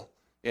wrestle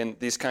in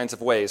these kinds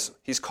of ways.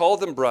 He's called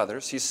them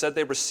brothers. He said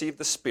they received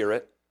the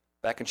Spirit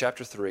back in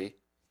chapter 3.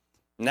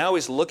 Now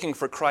he's looking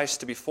for Christ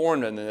to be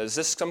formed in them. Is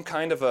this some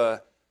kind of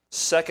a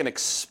second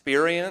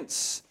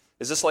experience?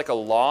 Is this like a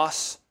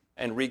loss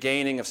and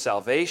regaining of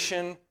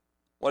salvation?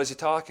 What is he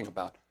talking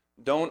about?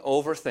 Don't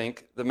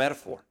overthink the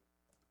metaphor.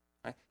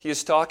 Right? He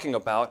is talking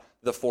about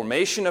the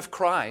formation of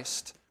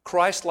Christ,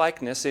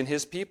 Christ-likeness in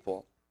his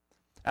people.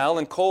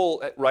 Alan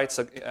Cole writes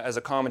as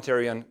a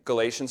commentary on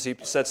Galatians, he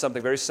said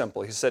something very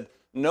simple. He said,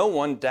 no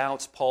one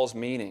doubts Paul's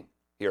meaning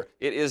here.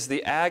 It is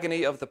the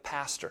agony of the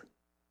pastor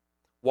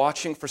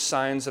watching for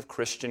signs of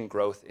Christian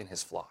growth in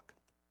his flock.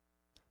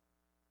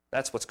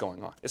 That's what's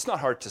going on. It's not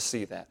hard to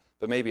see that,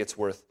 but maybe it's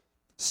worth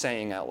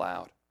saying out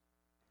loud.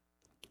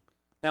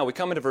 Now we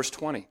come into verse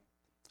 20.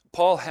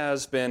 Paul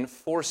has been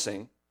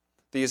forcing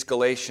these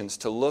Galatians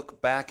to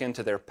look back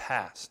into their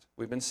past.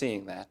 We've been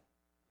seeing that.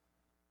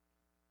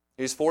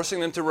 He's forcing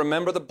them to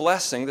remember the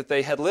blessing that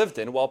they had lived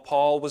in while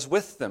Paul was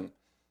with them,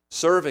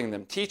 serving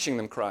them, teaching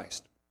them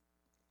Christ.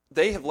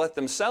 They have let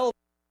themselves.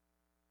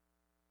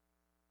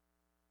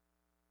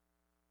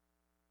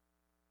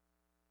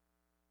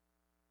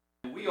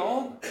 We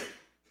all know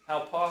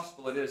how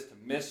possible it is to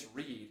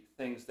misread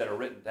things that are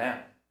written down,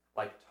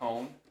 like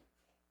tone,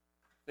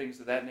 things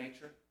of that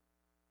nature.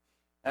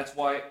 That's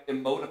why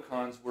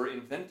emoticons were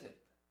invented,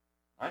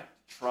 right?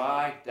 To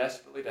try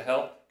desperately to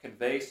help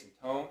convey some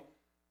tone.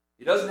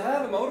 He doesn't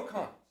have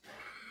emoticons.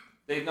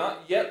 They've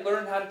not yet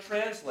learned how to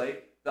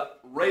translate the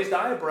raised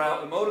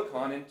eyebrow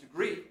emoticon into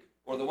Greek,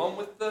 or the one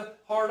with the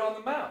heart on the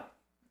mouth.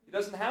 He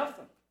doesn't have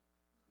them.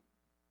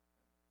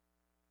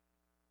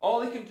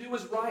 All he can do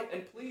is write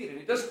and plead, and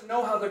he doesn't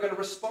know how they're going to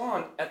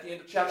respond at the end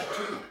of chapter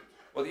 2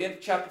 or the end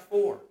of chapter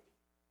 4.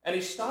 And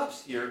he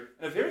stops here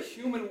in a very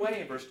human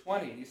way in verse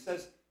 20, and he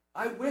says,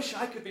 I wish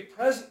I could be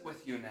present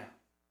with you now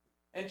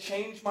and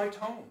change my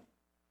tone,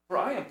 for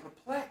I am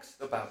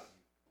perplexed about you.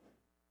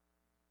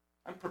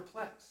 I'm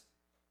perplexed.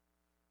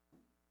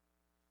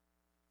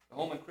 The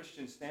Holman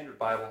Christian Standard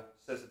Bible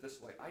says it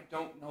this way: I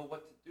don't know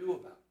what to do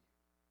about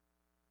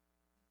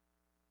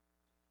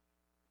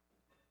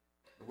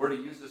you. The word he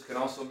uses can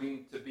also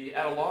mean to be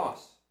at a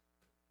loss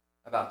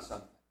about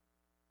something.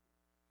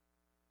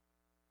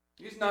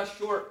 He's not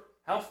sure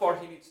how far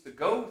he needs to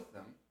go with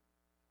them,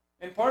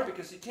 in part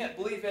because he can't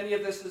believe any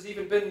of this has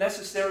even been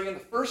necessary in the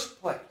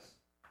first place.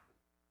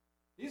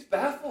 He's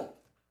baffled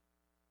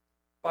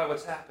by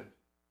what's happened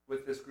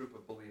with this group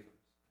of believers.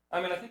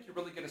 I mean, I think you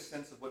really get a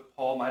sense of what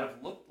Paul might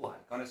have looked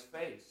like on his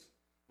face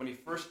when he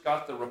first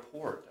got the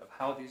report of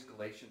how these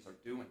Galatians are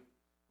doing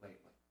lately.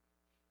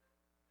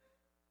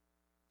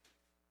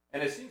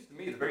 And it seems to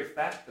me the very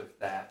fact of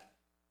that,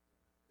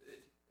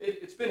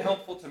 It's been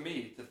helpful to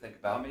me to think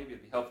about. Maybe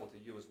it'd be helpful to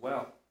you as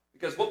well.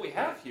 Because what we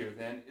have here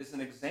then is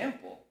an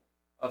example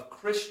of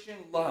Christian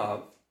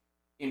love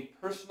in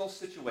personal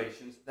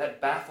situations that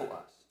baffle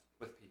us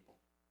with people.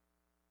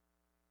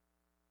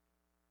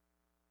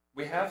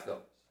 We have those.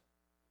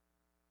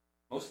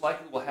 Most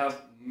likely we'll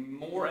have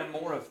more and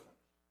more of them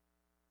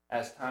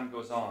as time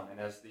goes on and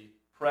as the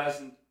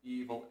present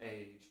evil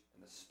age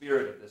and the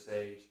spirit of this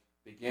age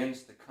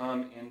begins to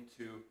come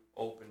into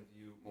open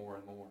view more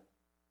and more.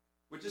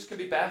 We just can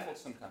be baffled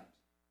sometimes.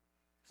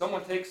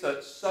 Someone takes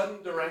a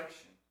sudden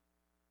direction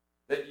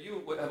that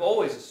you have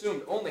always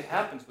assumed only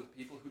happens with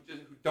people who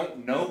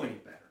don't know any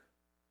better.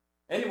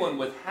 Anyone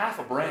with half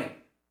a brain,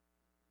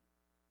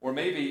 or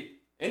maybe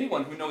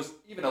anyone who knows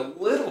even a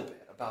little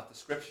bit about the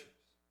Scriptures,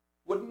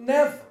 would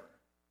never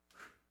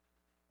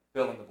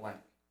fill in the blank.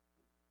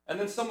 And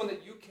then someone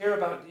that you care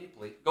about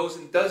deeply goes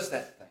and does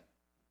that thing.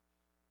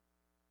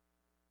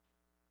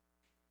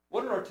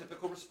 What are our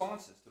typical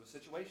responses to a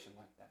situation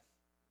like that?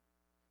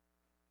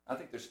 I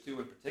think there's two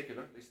in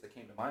particular, at least they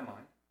came to my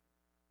mind.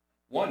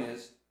 One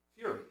is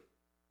fury.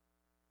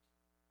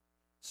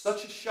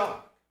 Such a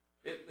shock.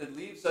 It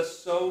leaves us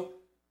so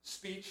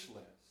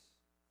speechless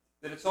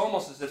that it's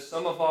almost as if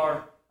some of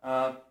our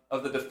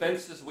of the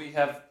defenses we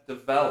have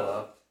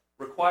developed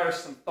requires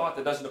some thought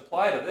that doesn't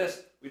apply to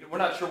this. We're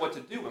not sure what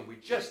to do, and we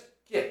just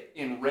get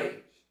enraged.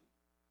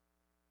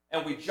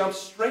 And we jump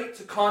straight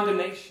to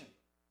condemnation.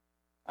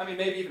 I mean,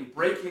 maybe even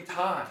breaking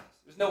ties.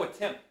 There's no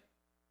attempt.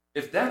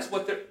 If that's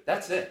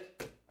that's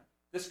it.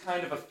 This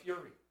kind of a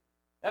fury.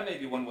 That may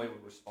be one way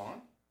we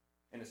respond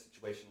in a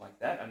situation like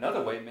that.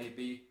 Another way may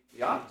be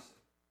the opposite.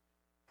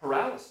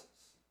 Paralysis.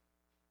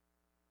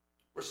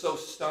 We're so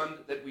stunned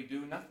that we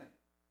do nothing.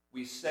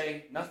 We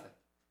say nothing.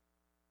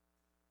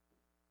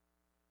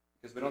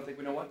 Because we don't think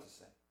we know what to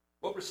say.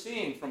 What we're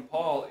seeing from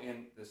Paul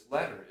in this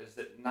letter is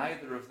that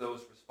neither of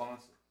those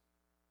responses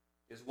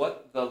is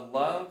what the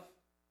love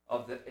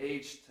of the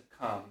age to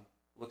come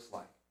looks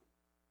like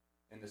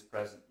in this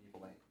present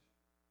evil age.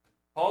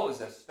 Paul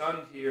is as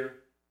stunned here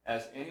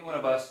as any one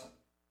of us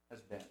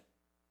has been.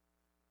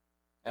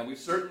 And we've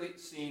certainly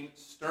seen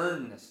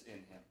sternness in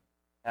him,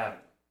 haven't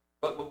we?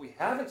 But what we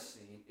haven't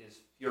seen is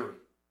fury.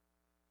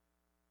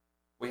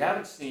 We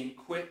haven't seen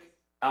quick,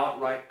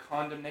 outright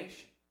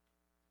condemnation.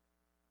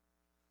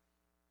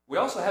 We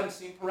also haven't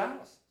seen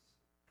paralysis.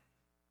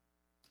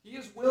 He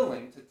is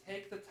willing to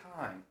take the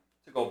time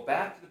to go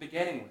back to the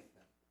beginning with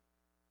them.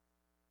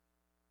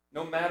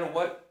 No matter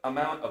what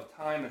amount of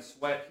time and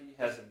sweat he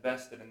has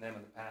invested in them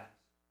in the past.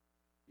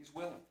 He's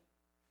willing.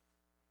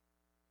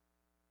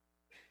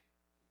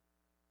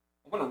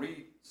 I want to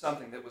read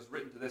something that was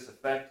written to this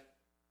effect.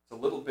 It's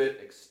a little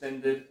bit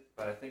extended,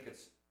 but I think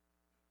it's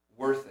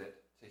worth it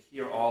to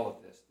hear all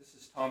of this. This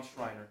is Tom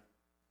Schreiner.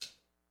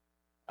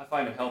 I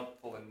find him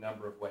helpful in a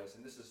number of ways,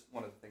 and this is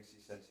one of the things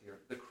he says here.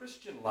 The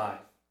Christian life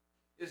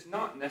is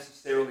not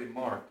necessarily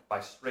marked by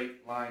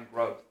straight line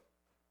growth.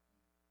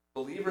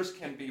 Believers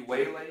can be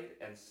waylaid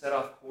and set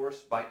off course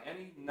by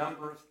any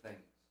number of things.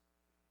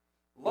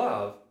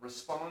 Love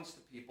responds to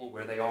people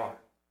where they are,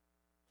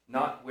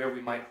 not where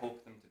we might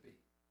hope them to be.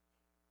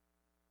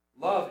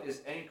 Love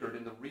is anchored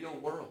in the real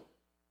world,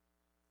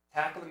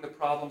 tackling the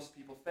problems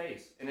people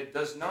face, and it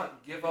does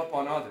not give up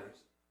on others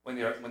when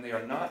they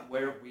are not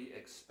where we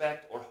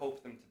expect or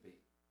hope them to be.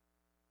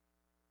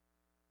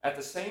 At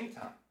the same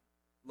time,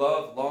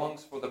 love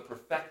longs for the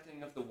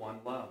perfecting of the one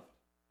loved.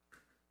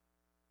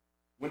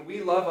 When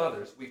we love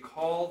others, we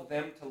call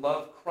them to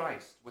love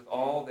Christ with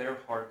all their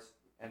hearts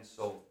and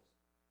souls.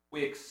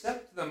 We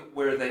accept them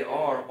where they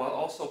are while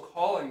also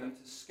calling them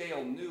to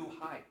scale new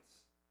heights.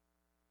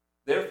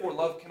 Therefore,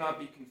 love cannot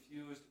be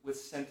confused with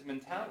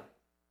sentimentality,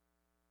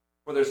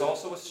 for there's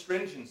also a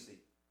stringency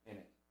in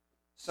it,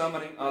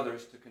 summoning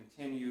others to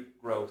continued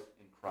growth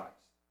in Christ.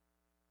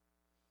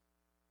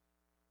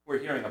 We're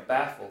hearing a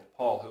baffled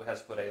Paul who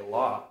has put a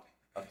lot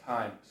of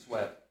time,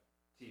 sweat,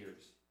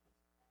 tears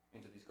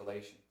into these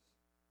Galatians.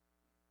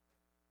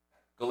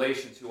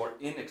 Galatians who are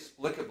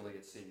inexplicably,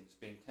 it seems,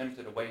 being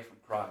tempted away from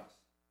Christ.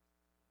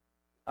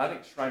 I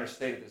think Schreiner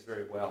stated this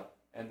very well,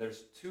 and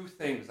there's two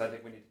things I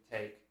think we need to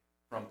take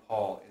from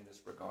Paul in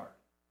this regard.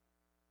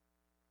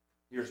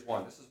 Here's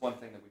one. This is one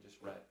thing that we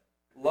just read.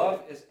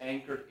 Love is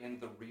anchored in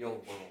the real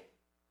world.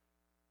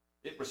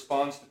 It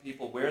responds to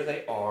people where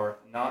they are,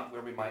 not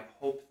where we might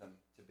hope them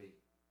to be.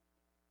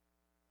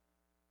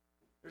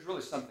 There's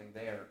really something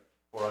there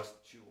for us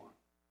to chew on.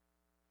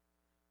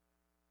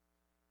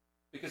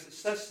 Because it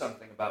says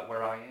something about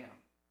where I am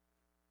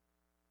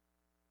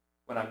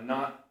when I'm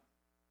not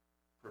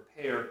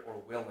prepared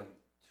or willing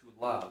to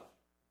love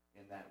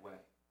in that way.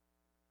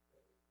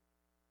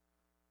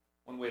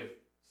 One way to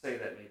say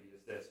that maybe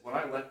is this. When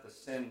I let the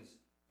sins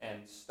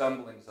and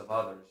stumblings of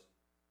others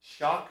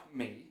shock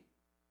me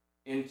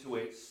into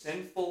a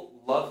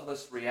sinful,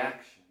 loveless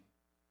reaction,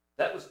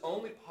 that was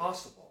only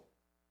possible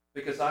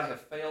because I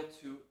have failed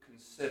to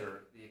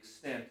consider the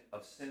extent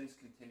of sin's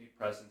continued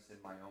presence in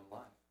my own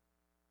life.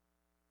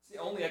 It's the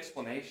only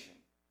explanation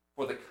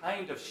for the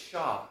kind of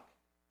shock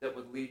that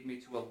would lead me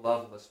to a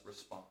loveless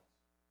response.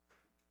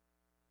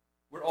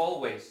 We're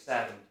always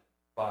saddened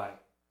by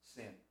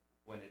sin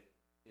when it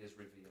is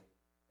revealed.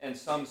 And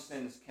some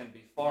sins can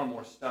be far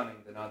more stunning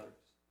than others.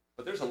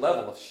 But there's a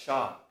level of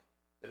shock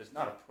that is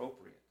not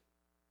appropriate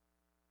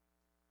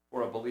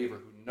for a believer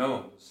who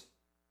knows,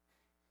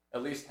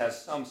 at least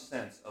has some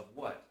sense of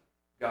what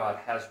God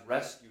has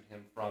rescued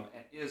him from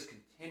and is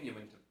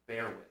continuing to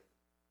bear with.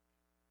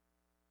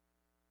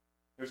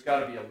 There's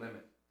got to be a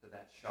limit to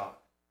that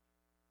shock.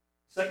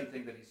 The second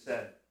thing that he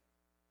said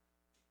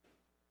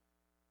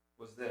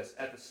was this: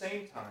 at the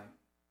same time,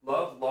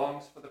 love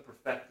longs for the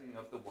perfecting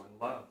of the one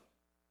loved.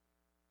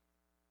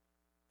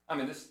 I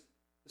mean, this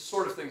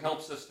sort of thing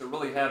helps us to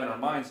really have in our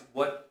minds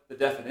what the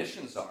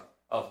definitions are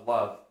of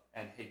love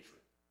and hatred.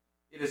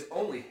 It is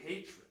only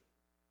hatred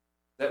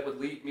that would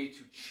lead me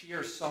to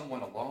cheer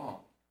someone along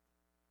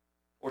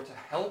or to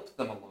help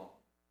them along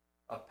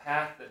a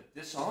path that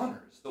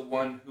dishonors the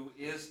one who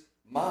is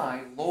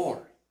my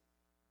Lord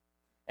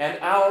and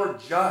our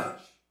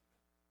judge.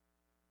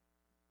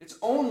 It's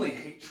only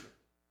hatred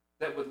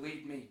that would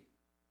lead me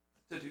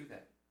to do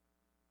that.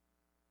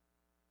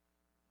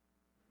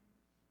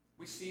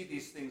 We see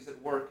these things at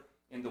work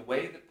in the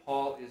way that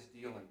Paul is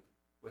dealing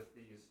with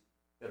these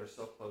that are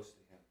so close to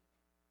him.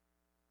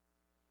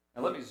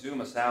 Now let me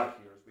zoom us out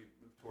here as we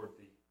move toward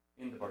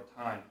the end of our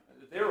time.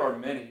 There are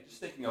many,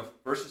 just thinking of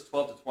verses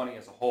 12 to 20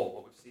 as a whole,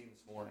 what we've seen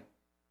this morning,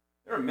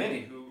 there are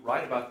many who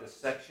write about this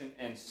section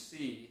and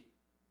see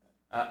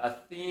a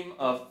theme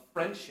of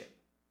friendship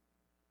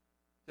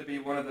to be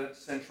one of the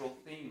central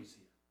themes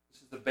here.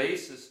 This is the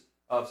basis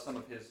of some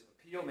of his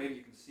appeal. Maybe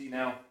you can see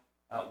now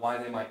why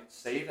they might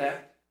say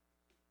that.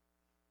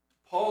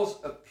 Paul's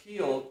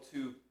appeal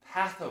to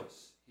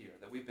pathos here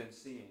that we've been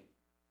seeing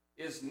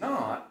is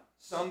not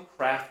some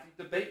crafty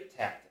debate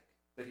tactic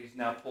that he's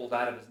now pulled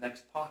out of his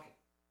next pocket.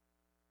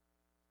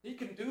 He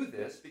can do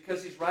this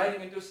because he's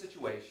riding into a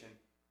situation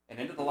and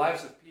into the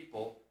lives of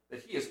people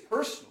that he is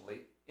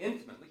personally,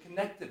 intimately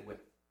connected with.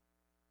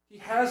 He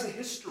has a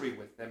history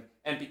with them,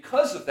 and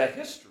because of that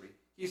history,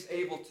 he's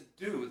able to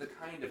do the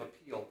kind of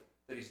appeal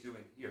that he's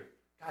doing here.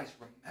 Guys,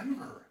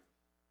 remember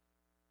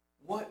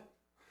what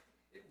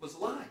it was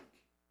like.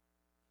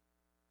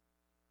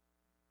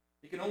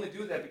 He can only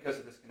do that because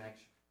of this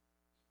connection.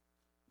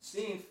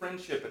 Seeing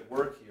friendship at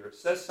work here, it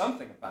says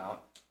something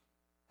about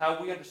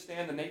how we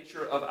understand the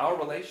nature of our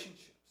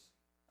relationships.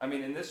 I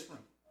mean, in this room,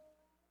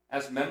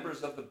 as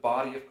members of the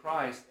body of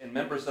Christ and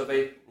members of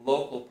a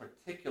local,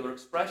 particular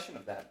expression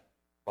of that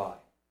body.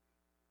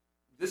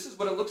 This is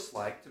what it looks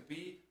like to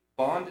be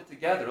bonded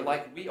together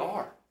like we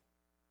are.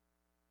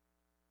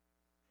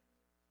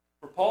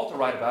 For Paul to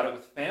write about it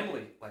with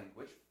family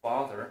language,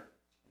 father,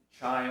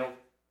 child,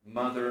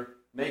 mother,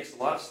 makes a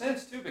lot of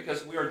sense too,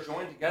 because we are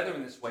joined together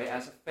in this way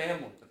as a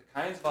family with the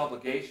kinds of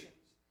obligations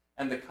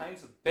and the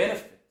kinds of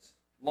benefits,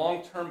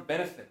 long-term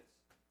benefits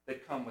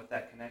that come with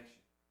that connection.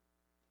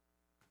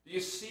 Do you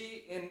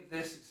see in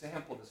this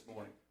example this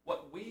morning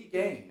what we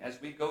gain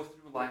as we go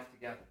through life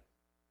together?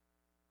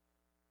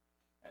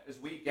 As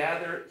we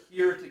gather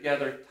here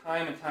together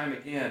time and time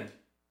again,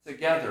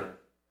 together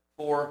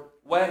for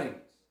weddings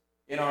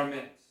in our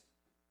midst,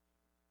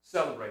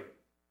 celebrating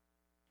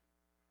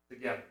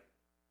together.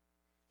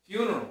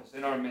 Funerals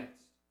in our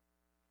midst,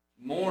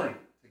 mourning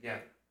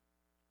together.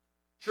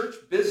 Church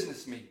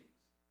business meetings,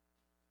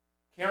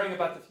 caring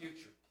about the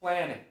future,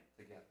 planning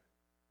together.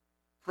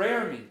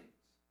 Prayer meetings,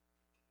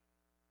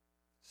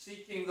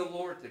 seeking the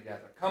Lord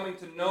together, coming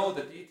to know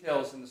the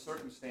details and the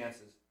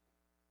circumstances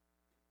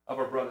of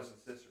our brothers and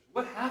sisters.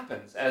 What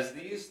happens as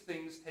these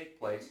things take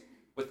place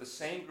with the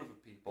same group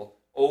of people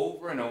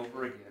over and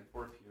over again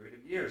for a period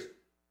of years?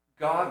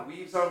 God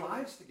weaves our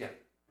lives together.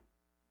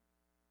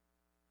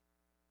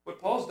 What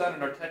Paul's done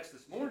in our text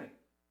this morning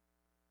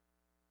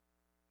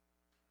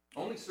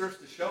only serves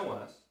to show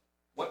us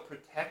what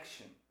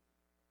protection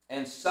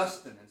and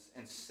sustenance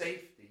and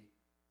safety,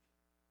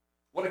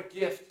 what a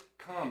gift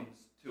comes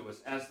to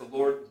us as the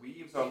Lord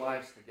weaves our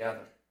lives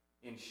together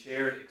in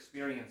shared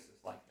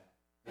experiences like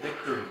that.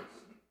 Victories,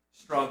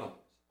 struggles,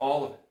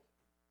 all of it.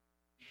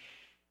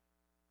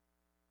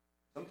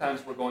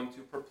 Sometimes we're going to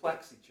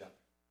perplex each other.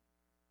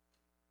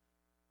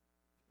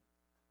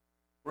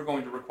 We're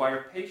going to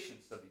require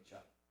patience of each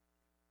other.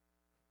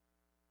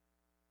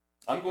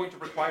 I'm going to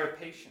require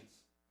patience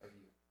of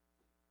you.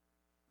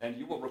 And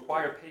you will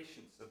require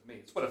patience of me.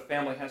 It's what a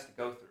family has to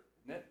go through,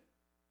 isn't it?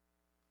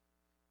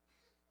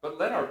 But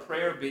let our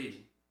prayer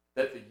be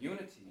that the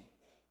unity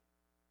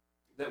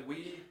that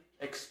we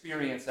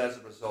experience as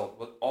a result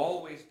will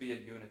always be a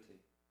unity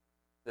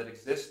that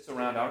exists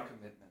around our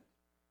commitment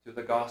to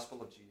the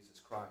gospel of Jesus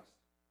Christ.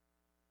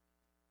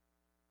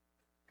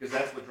 Because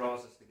that's what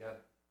draws us together.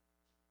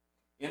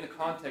 In the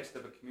context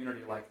of a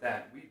community like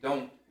that, we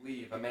don't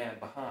leave a man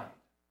behind,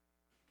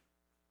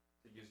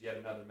 to use yet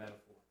another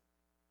metaphor.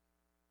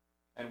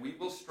 And we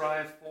will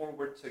strive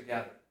forward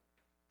together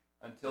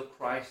until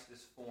Christ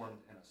is formed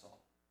in us all.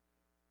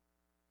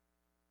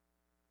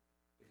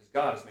 Because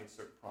God has made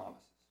certain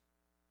promises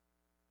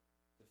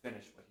to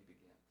finish what he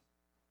began.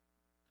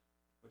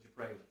 Would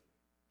pray with me?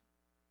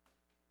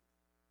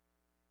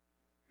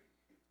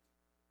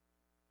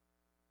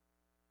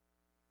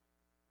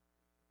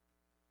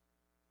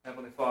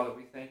 Heavenly Father,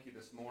 we thank you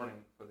this morning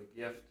for the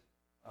gift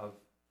of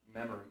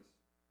memories.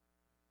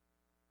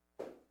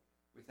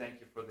 We thank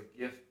you for the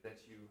gift that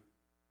you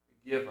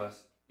give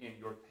us in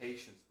your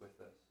patience with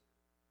us.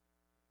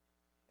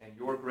 And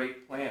your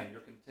great plan,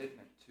 your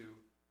contentment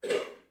to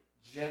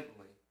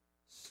gently,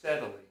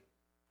 steadily,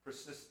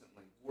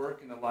 persistently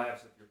work in the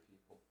lives of your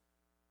people.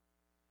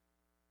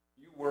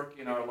 You work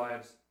in our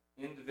lives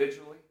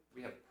individually.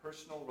 We have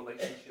personal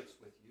relationships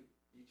with you,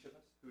 each of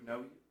us who know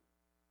you.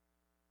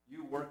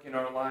 You work in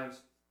our lives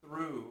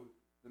through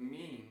the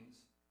means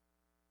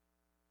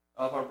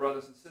of our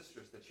brothers and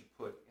sisters that you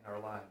put in our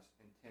lives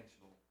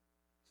intentionally,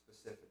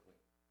 specifically.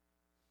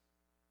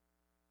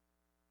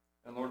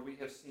 And Lord, we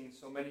have seen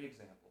so many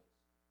examples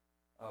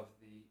of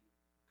the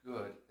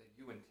good that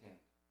you intend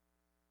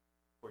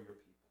for your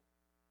people.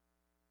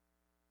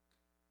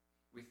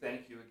 We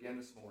thank you again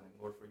this morning,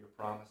 Lord, for your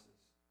promises,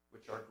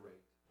 which are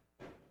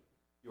great,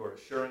 your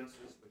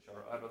assurances, which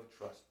are utterly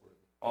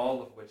trustworthy,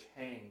 all of which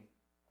hang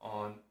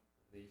on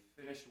the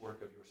finished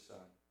work of your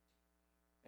Son.